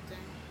reading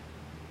something.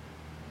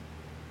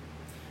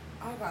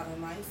 I got a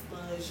nice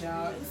buzz,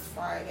 y'all. It's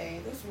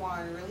Friday. This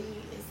wine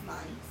really is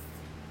nice.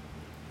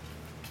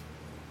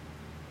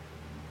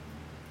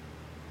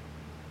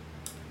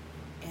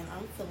 And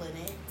I'm feeling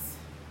it.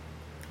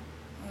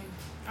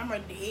 I'm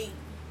ready to eat.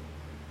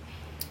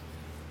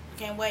 I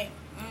can't wait.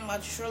 I'm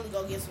about to surely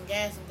go get some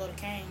gas and go to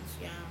Cane's,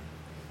 y'all.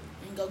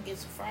 And go get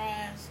some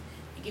fries.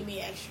 And give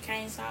me extra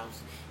cane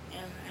sauce.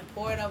 And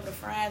pour it over the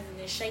fries and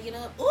then shake it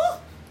up. Ooh!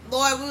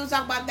 Lord, we were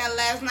talking about that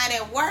last night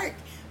at work.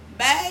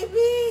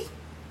 Baby!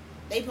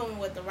 They put me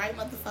with the right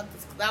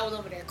motherfuckers because I was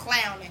over there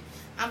clowning.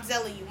 I'm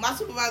telling you, my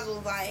supervisor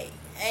was like,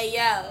 hey,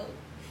 yo,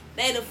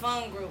 they the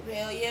fun group.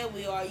 Hell yeah,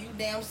 we are. You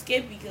damn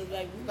skippy because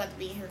like, we about to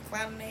be in here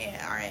clowning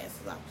our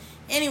asses off.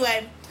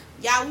 Anyway,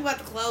 y'all, we about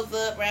to close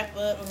up, wrap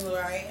up.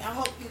 Alright, I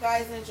hope you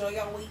guys enjoy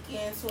your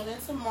weekend. Tune in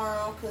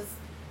tomorrow because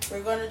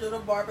we're going to do the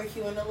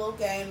barbecue and the little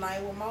game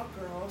night with my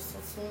girls.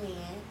 So tune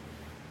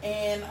in.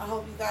 And I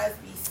hope you guys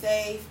be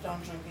safe.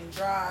 Don't drink and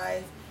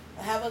drive.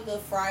 Have a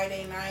good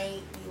Friday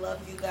night. We love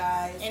you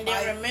guys. And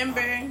then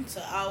remember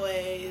to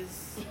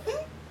always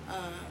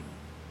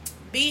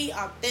be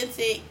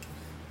authentic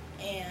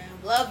and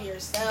love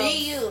yourself.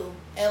 Be you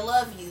and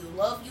love you.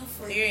 Love you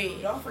for Period.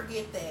 you. Don't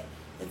forget that.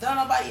 If don't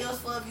nobody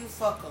else love you,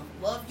 fuck them.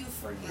 Love you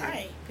for you.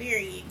 Right.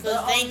 Period.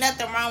 Because there ain't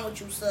nothing wrong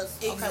with you, sus.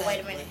 Exactly. Okay, wait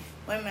a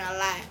minute, I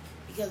lied.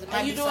 Because it might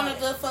and be you doing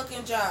something. a good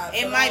fucking job.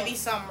 It might be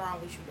something wrong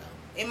with you,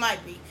 though. It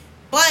might be.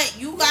 But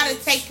you got to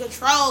take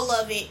control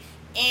of it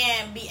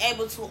and be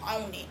able to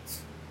own it.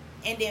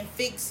 And then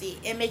fix it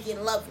and make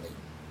it lovely.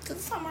 Because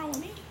there's something wrong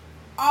with me.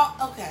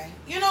 Oh, okay.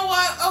 You know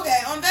what?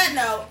 Okay, on that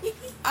note,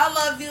 I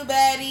love you,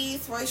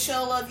 baddies.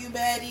 Rachel, love you,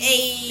 baddies.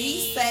 Hey.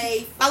 Be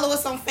safe. Follow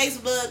us on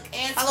Facebook.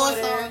 And follow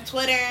Twitter. us on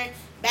Twitter.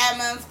 Bad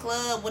Moms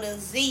Club with a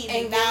Z.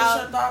 And give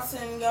us your thoughts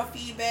and your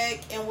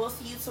feedback. And we'll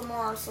see you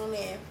tomorrow. So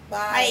then, bye.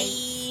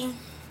 Bye.